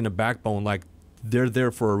have teeth and a backbone, like they're there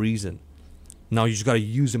for a reason. Now you just got to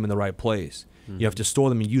use them in the right place. You have to store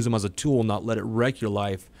them and use them as a tool, not let it wreck your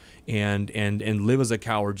life and live as a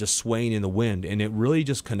coward just swaying in the wind. And it really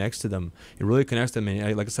just connects to them. It really connects to them.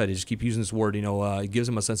 And like I said, I just keep using this word, it gives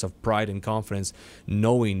them a sense of pride and confidence,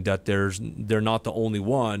 knowing that they're not the only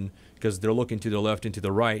one, because they're looking to the left and to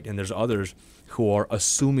the right, and there's others who are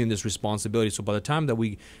assuming this responsibility. So by the time that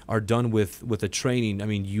we are done with the training, I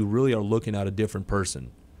mean, you really are looking at a different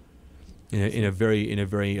person in a very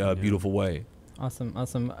beautiful way.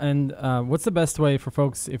 Awesome. And what's the best way for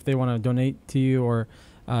folks if they want to donate to you or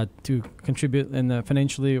to contribute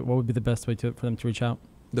financially? What would be the best way for them to reach out?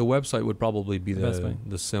 The website would probably be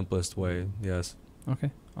the simplest way. Yes. Okay.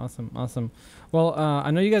 Awesome. Well, I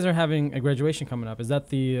know you guys are having a graduation coming up. Is that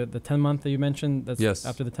the 10-month that you mentioned? That's yes.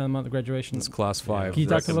 After the 10-month graduation. It's class 5. Can you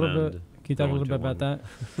talk a little bit about that?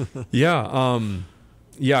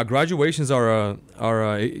 Yeah, graduations are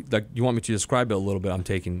like, you want me to describe it a little bit? I'm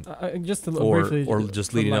taking just a little briefly, or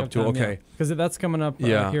just leading up to. Okay, because that's coming up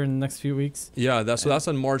here in the next few weeks. Yeah, that's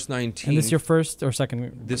on March 19th. And this is your first or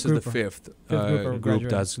second? This is the fifth group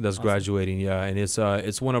that's awesome. Graduating. Yeah, and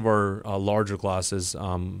it's one of our larger classes.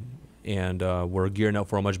 And we're gearing up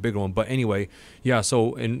for a much bigger one. But anyway, yeah.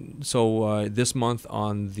 So this month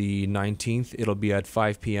on the 19th, it'll be at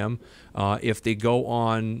 5 p.m. If they go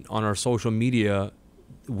on our social media,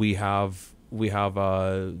 we have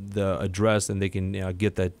the address, and they can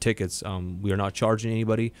get the tickets. We are not charging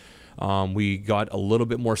anybody. We got a little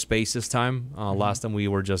bit more space this time. Last time we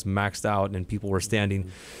were just maxed out and people were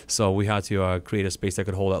standing, so we had to create a space that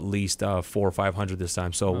could hold at least 400 or 500 this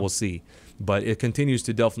time. So we'll see. But it continues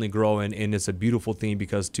to definitely grow, and it's a beautiful thing,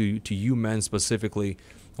 because to you men specifically,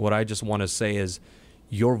 what I just want to say is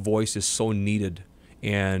your voice is so needed.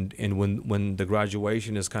 And when the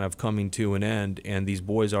graduation is kind of coming to an end and these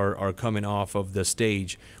boys are coming off of the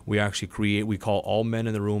stage, we actually we call all men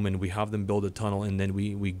in the room, and we have them build a tunnel, and then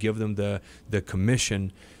we give them the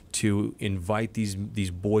commission to invite these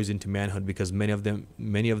boys into manhood, because many of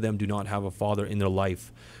them do not have a father in their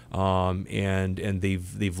life, and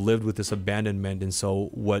they've lived with this abandonment. And so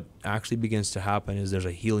what actually begins to happen is there's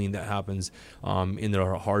a healing that happens in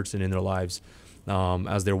their hearts and in their lives,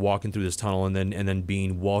 as they're walking through this tunnel, and then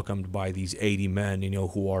being welcomed by these 80 men,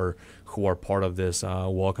 who are part of this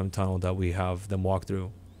welcome tunnel that we have them walk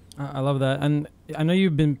through. I love that, and I know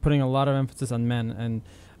you've been putting a lot of emphasis on men, and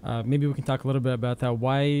maybe we can talk a little bit about that.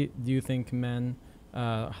 Why do you think men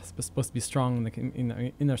are supposed to be strong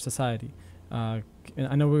in our society? I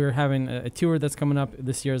know we were having a tour that's coming up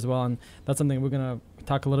this year as well, and that's something we're gonna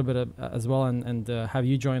talk a little bit as well, and have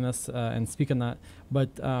you join us and speak on that. But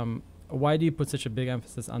why do you put such a big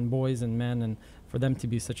emphasis on boys and men, and for them to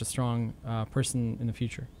be such a strong person in the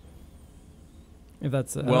future? If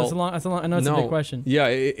that's I know it's a big question. Yeah,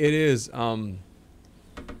 it is.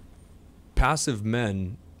 Passive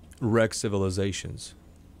men wreck civilizations.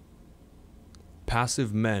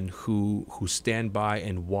 Passive men who stand by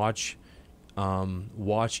and watch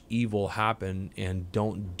evil happen and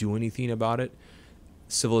don't do anything about it,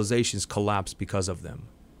 civilizations collapse because of them.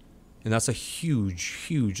 And that's a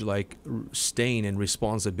huge like stain and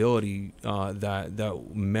responsibility that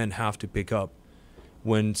men have to pick up.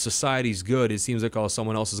 When society's good, it seems like, oh,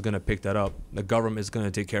 someone else is going to pick that up. The government is going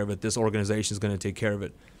to take care of it. This organization is going to take care of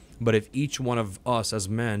it. But if each one of us as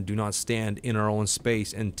men do not stand in our own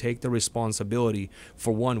space and take the responsibility,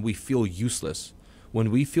 for one, we feel useless. When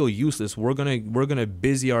we feel useless, we're gonna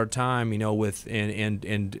busy our time, with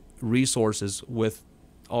and resources with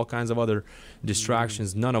all kinds of other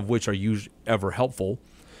distractions, none of which are ever helpful.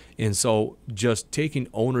 And so just taking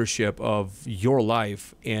ownership of your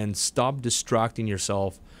life and stop distracting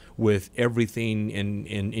yourself with everything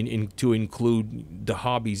and to include the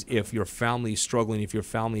hobbies. If your family is struggling, if your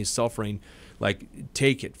family is suffering, like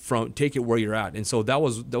take it where you're at. And so that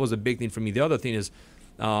was a big thing for me. The other thing is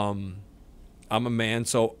I'm a man,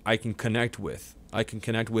 so I can connect with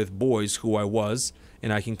boys who I was,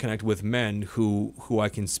 and I can connect with men who I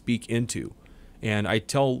can speak into. And I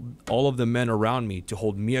tell all of the men around me to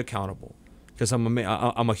hold me accountable, because I'm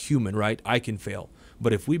a human, right? I can fail.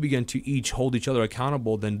 But if we begin to each hold each other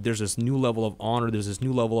accountable, then there's this new level of honor, there's this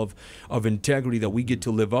new level of integrity that we get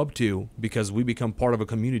to live up to, because we become part of a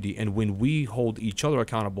community. And when we hold each other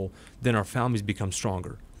accountable, then our families become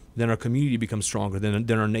stronger. Then our community becomes stronger.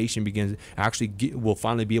 Then our nation will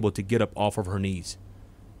finally be able to get up off of her knees.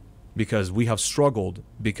 Because we have struggled,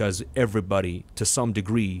 because everybody, to some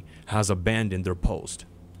degree, has abandoned their post.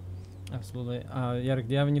 Absolutely. Jarek,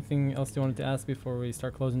 do you have anything else you wanted to ask before we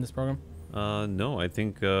start closing this program? No, I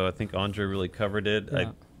think Andrey really covered it.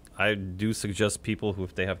 Yeah. I do suggest people who,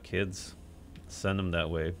 if they have kids, send them that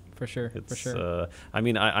way. For sure.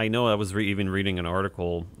 I know I was even reading an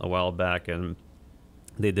article a while back, and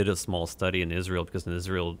they did a small study in Israel, because in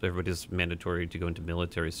Israel everybody's mandatory to go into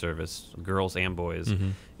military service, girls and boys,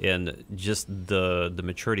 and just the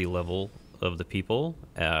maturity level of the people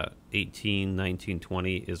at 18, 19,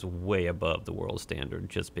 20 is way above the world standard,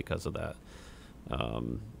 just because of that.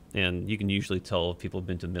 And you can usually tell if people have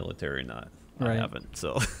been to the military or not. Right. I haven't,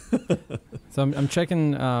 so. So I'm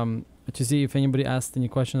checking to see if anybody asked any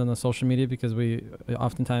questions on the social media, because we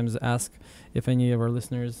oftentimes ask if any of our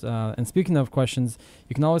listeners. And speaking of questions,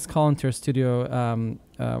 you can always call into our studio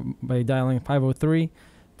by dialing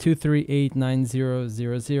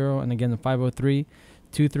 503-238-9000. And again,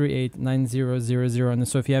 503-238-9000. And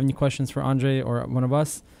so if you have any questions for Andrey or one of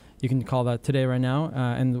us, you can call that today right now.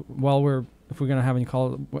 And if we're going to have any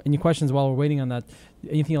questions while we're waiting on that,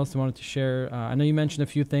 anything else you wanted to share? I know you mentioned a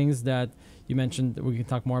few things that you mentioned that we can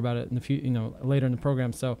talk more about it in a few, later in the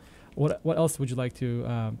program. So what else would you like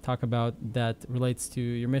to talk about that relates to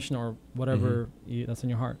your mission or whatever that's in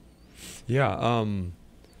your heart? Yeah.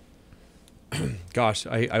 Gosh,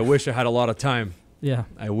 I wish I had a lot of time. Yeah.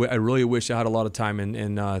 I really wish I had a lot of time,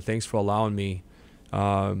 and thanks for allowing me.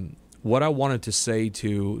 What I wanted to say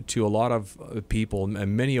to a lot of people,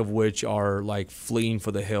 and many of which are like fleeing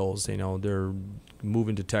for the hills, they're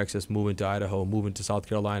moving to Texas, moving to Idaho, moving to South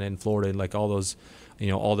Carolina and Florida, and like all those,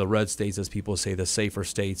 all the red states, as people say, the safer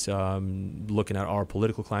states, looking at our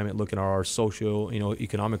political climate, looking at our social,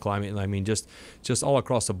 economic climate, and I mean, just all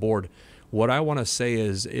across the board. What I want to say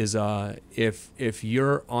is if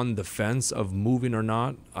you're on the fence of moving or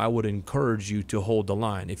not, I would encourage you to hold the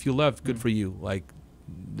line. If you left, good for you. Like,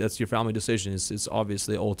 that's your family decision. It's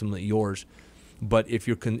obviously ultimately yours. But if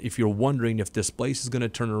you're wondering if this place is going to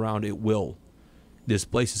turn around, it will. This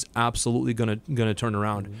place is absolutely going to turn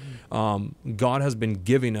around. God has been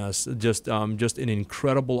giving us just an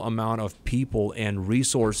incredible amount of people and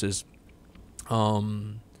resources.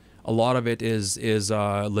 A lot of it is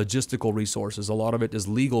logistical resources. A lot of it is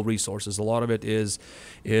legal resources. A lot of it is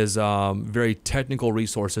very technical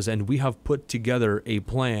resources. And we have put together a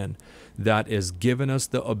plan that has given us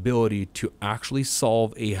the ability to actually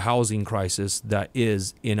solve a housing crisis that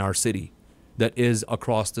is in our city, that is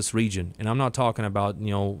across this region. And I'm not talking about,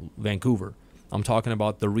 Vancouver. I'm talking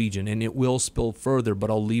about the region. And it will spill further,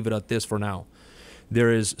 but I'll leave it at this for now.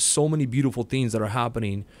 There is so many beautiful things that are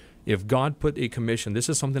happening. If God put a commission, this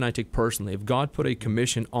is something I take personally. If God put a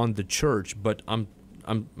commission on the church, but I'm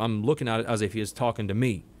looking at it as if He is talking to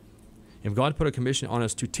me. If God put a commission on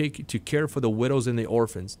us to care for the widows and the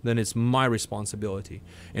orphans, then it's my responsibility,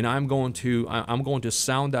 and I'm going to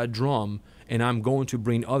sound that drum, and I'm going to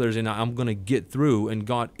bring others, and I'm going to get through, and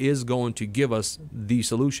God is going to give us the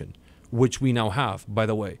solution, which we now have, by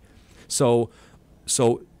the way. So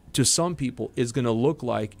to some people, it's going to look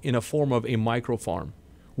like in a form of a micro farm,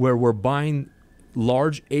 where we're buying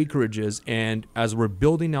large acreages, and as we're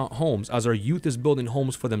building out homes, as our youth is building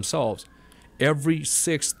homes for themselves, every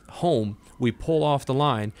sixth home we pull off the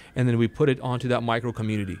line, and then we put it onto that micro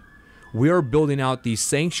community. We are building out these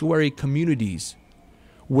sanctuary communities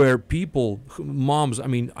where people, moms, I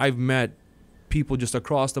mean, I've met people just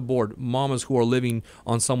across the board, mamas who are living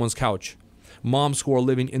on someone's couch, moms who are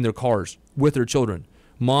living in their cars with their children,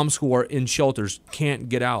 moms who are in shelters, can't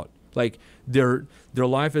get out. Like their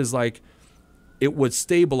life is like, it would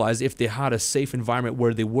stabilize if they had a safe environment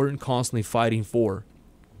where they weren't constantly fighting for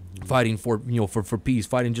for peace,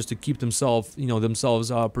 fighting just to keep themselves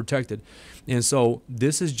protected. And so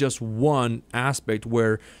this is just one aspect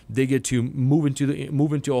where they get to move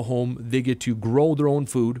into a home. They get to grow their own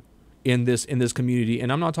food in this community.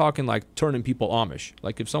 And I'm not talking like turning people Amish.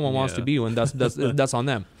 Like if someone wants to be one, that's on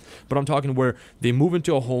them. But I'm talking where they move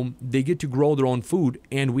into a home, they get to grow their own food,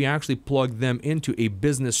 and we actually plug them into a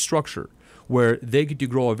business structure where they get to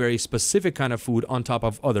grow a very specific kind of food on top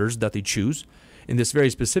of others that they choose. In this very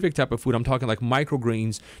specific type of food, I'm talking like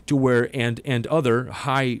microgreens to where and other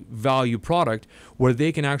high value product where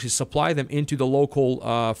they can actually supply them into the local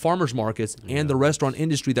farmers markets and the restaurant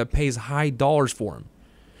industry that pays high dollars for them.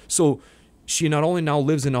 So she not only now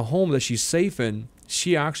lives in a home that she's safe in,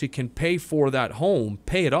 she actually can pay for that home,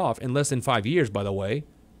 pay it off in less than 5 years, by the way,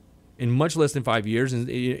 in much less than 5 years,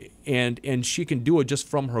 and she can do it just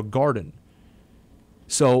from her garden.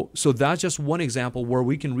 So that's just one example where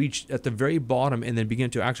we can reach at the very bottom and then begin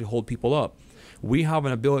to actually hold people up. We have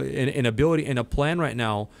an ability and a plan right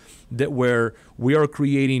now that where we are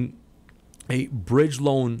creating a bridge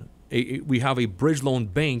loan. We have a bridge loan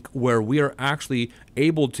bank where we are actually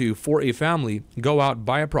able to, for a family, go out,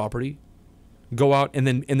 buy a property, go out and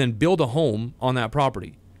then build a home on that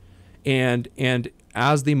property. And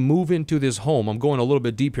as they move into this home, I'm going a little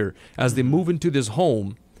bit deep here. As they move into this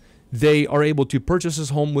home, they are able to purchase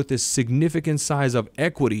this home with a significant size of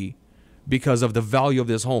equity because of the value of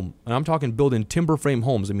this home. And I'm talking building timber frame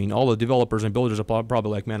homes. I mean, all the developers and builders are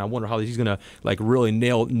probably like, man, I wonder how he's going to like really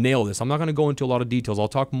nail this. I'm not going to go into a lot of details. I'll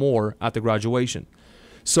talk more at the graduation.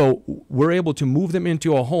 So we're able to move them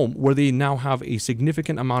into a home where they now have a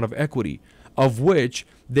significant amount of equity, of which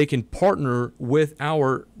they can partner with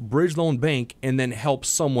our bridge loan bank and then help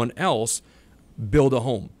someone else build a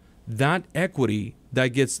home. That equity that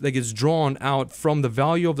gets drawn out from the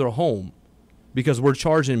value of their home, because we're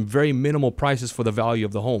charging very minimal prices for the value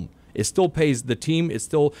of the home. It still pays the team. It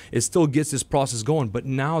still gets this process going. But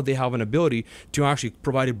now they have an ability to actually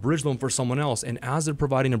provide a bridge loan for someone else. And as they're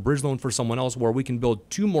providing a bridge loan for someone else, where we can build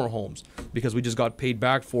 2 more homes because we just got paid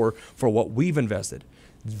back for what we've invested,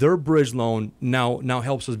 their bridge loan now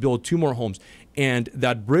helps us build 2 more homes. And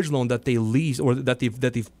that bridge loan that they lease or that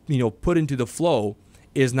they've put into the flow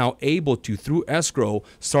is now able to, through escrow,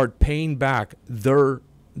 start paying back their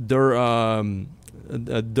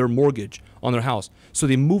mortgage on their house. So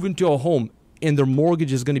they move into a home and their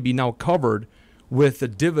mortgage is going to be now covered with the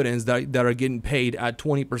dividends that are getting paid at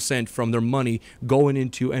 20% from their money going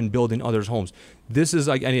into and building others' homes. This is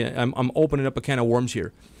like, I'm opening up a can of worms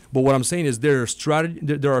here. But what I'm saying is there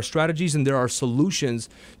are strategies and there are solutions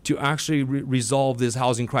to actually resolve this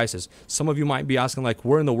housing crisis. Some of you might be asking, like,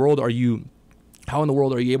 how in the world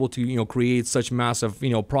are you able to create such massive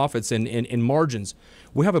profits and margins?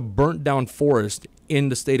 We have a burnt down forest in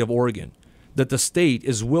the state of Oregon that the state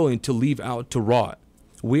is willing to leave out to rot.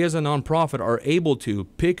 We as a nonprofit are able to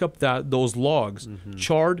pick up those logs,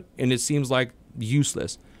 charred, and it seems like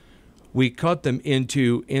useless. We cut them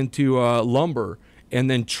into lumber and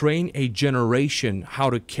then train a generation how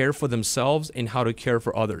to care for themselves and how to care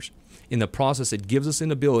for others. In the process, it gives us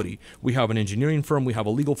an ability. We have an engineering firm, we have a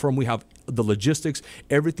legal firm, we have the logistics.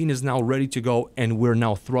 Everything is now ready to go, and we're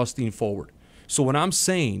now thrusting forward. So when I'm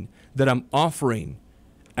saying that I'm offering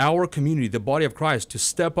our community, the body of Christ, to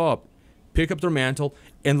step up, pick up their mantle,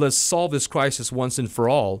 and let's solve this crisis once and for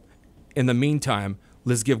all. In the meantime,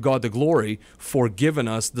 let's give God the glory for giving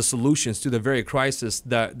us the solutions to the very crisis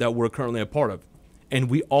that we're currently a part of. And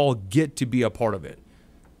we all get to be a part of it.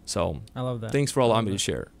 So I love that. Thanks for allowing me to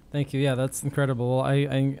share. Thank you. Yeah, that's incredible. Well,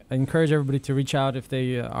 I encourage everybody to reach out if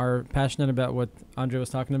they are passionate about what Andrey was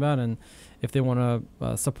talking about, and if they want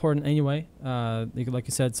to support in any way. Like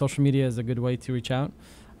you said, social media is a good way to reach out.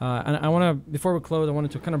 And I want to, before we close, I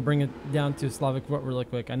wanted to kind of bring it down to Slavic really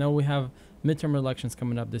quick. I know we have midterm elections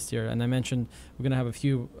coming up this year, and I mentioned we're going to have a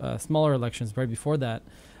few smaller elections right before that.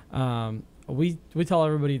 We tell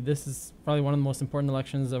everybody this is probably one of the most important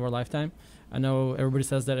elections of our lifetime. I know everybody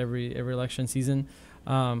says that every election season.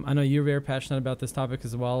 I know you're very passionate about this topic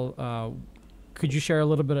as well. Could you share a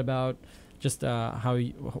little bit about just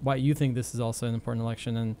why you think this is also an important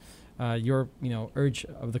election, and your urge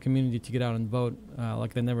of the community to get out and vote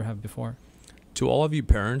like they never have before? To all of you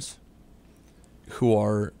parents who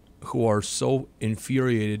are so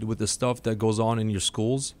infuriated with the stuff that goes on in your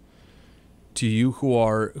schools, to you who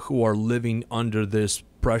are living under this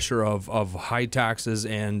pressure of high taxes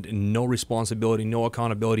and no responsibility, no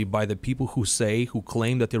accountability by the people who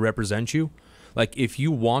claim that they represent you. Like, if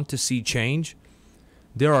you want to see change,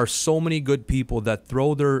 there are so many good people that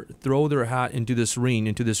throw their hat into this ring,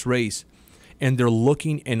 into this race, and they're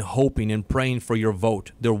looking and hoping and praying for your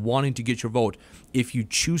vote. They're wanting to get your vote. If you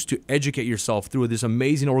choose to educate yourself through this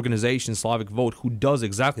amazing organization, Slavic Vote, who does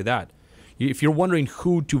exactly that. If you're wondering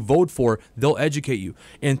who to vote for, they'll educate you.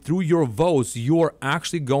 And through your votes, you're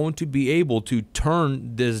actually going to be able to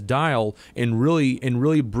turn this dial and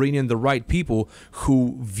really bring in the right people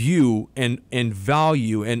who view and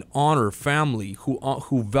value and honor family,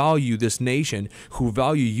 who value this nation, who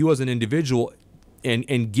value you as an individual,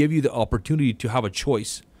 and give you the opportunity to have a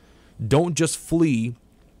choice. Don't just flee.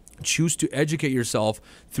 Choose to educate yourself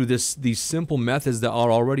through these simple methods that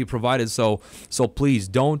are already provided. So please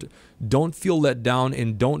don't feel let down,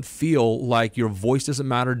 and don't feel like your voice doesn't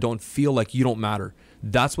matter. Don't feel like you don't matter.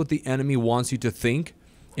 That's what the enemy wants you to think.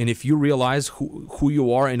 And if you realize who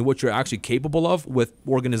you are and what you're actually capable of with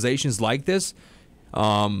organizations like this,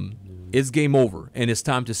 it's game over, and it's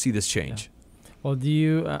time to see this change. Yeah. Well,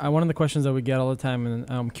 one of the questions that we get all the time, and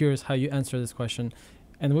I'm curious how you answer this question.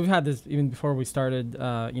 And we've had this even before we started.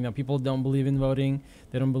 People don't believe in voting.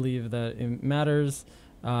 They don't believe that it matters.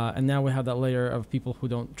 And now we have that layer of people who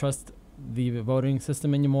don't trust the voting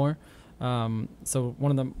system anymore. So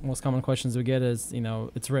one of the most common questions we get is,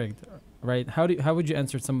 it's rigged, right? How would you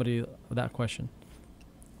answer somebody that question?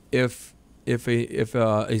 If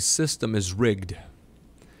a system is rigged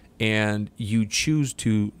and you choose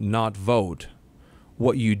to not vote,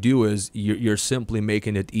 what you do is you're simply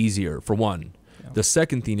making it easier, for one. The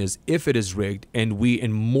second thing is, if it is rigged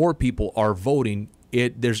and more people are voting,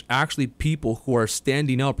 there's actually people who are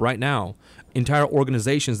standing up right now, entire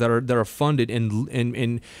organizations that are funded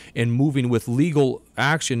and moving with legal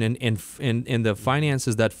action and the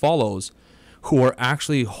finances that follows, who are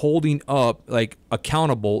actually holding up, like,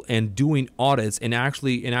 accountable and doing audits and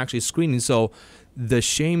actually screening. So the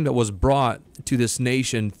shame that was brought to this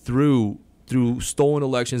nation through stolen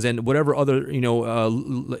elections and whatever other,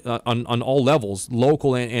 on all levels,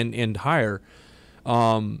 local and higher,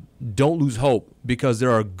 don't lose hope, because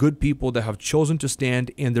there are good people that have chosen to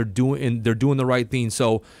stand, and they're doing the right thing.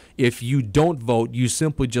 So if you don't vote, you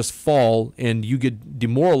simply just fall and you get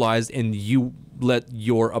demoralized and you let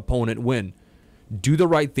your opponent win. Do the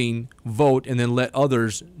right thing, vote, and then let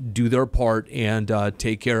others do their part and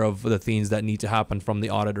take care of the things that need to happen from the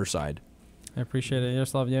auditor side. I appreciate it.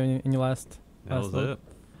 Yaroslav, do you have any last it.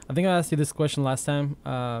 I think I asked you this question last time,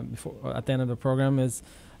 before at the end of the program, is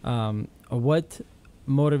what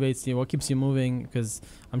motivates you? What keeps you moving? Because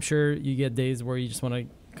I'm sure you get days where you just want to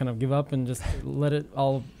kind of give up and just let it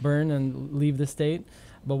all burn and leave the state.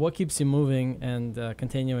 But what keeps you moving and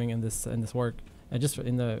continuing in this work? Just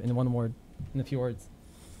in one word, in a few words.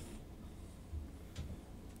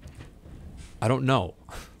 I don't know.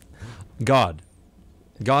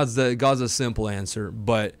 God's a simple answer,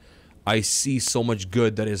 but I see so much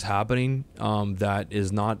good that is happening that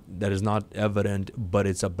is not evident, but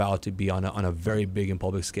it's about to be on a very big and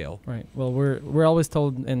public scale. Right. Well, we're always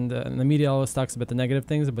told, and the media always talks about the negative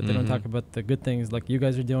things, but they don't talk about the good things like you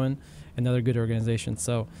guys are doing and other good organizations.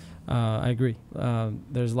 So I agree.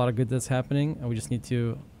 There's a lot of good that's happening, and we just need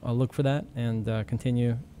to look for that and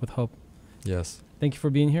continue with hope. Yes. Thank you for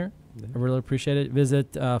being here. I really appreciate it.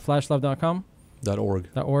 Visit FlashLove.com.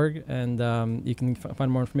 .org, and you can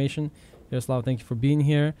find more information. Yaroslav, thank you for being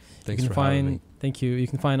here. Thanks for having me. Thank you. You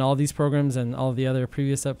can find all these programs and all the other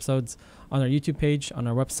previous episodes on our YouTube page, on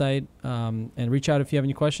our website, and reach out if you have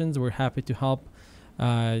any questions. We're happy to help.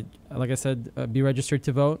 Like I said, be registered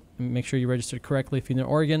to vote. Make sure you registered correctly if you're in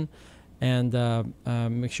Oregon, and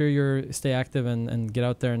make sure you stay active and get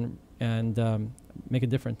out there and make a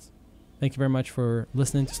difference. Thank you very much for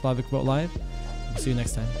listening to Slavic Vote Live. We'll see you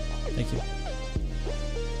next time. Thank you.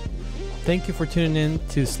 Thank you for tuning in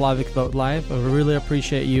to Slavic Vote Live. I really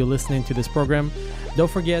appreciate you listening to this program.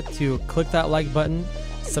 Don't forget to click that like button,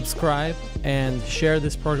 subscribe, and share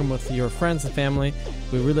this program with your friends and family.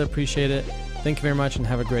 We really appreciate it. Thank you very much and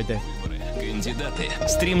have a great day. Кандидаты,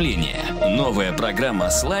 стремления. Новая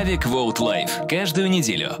программа Slavic Vote Live. Каждую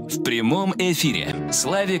неделю в прямом эфире.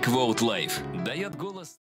 Slavic Vote Live дает голос...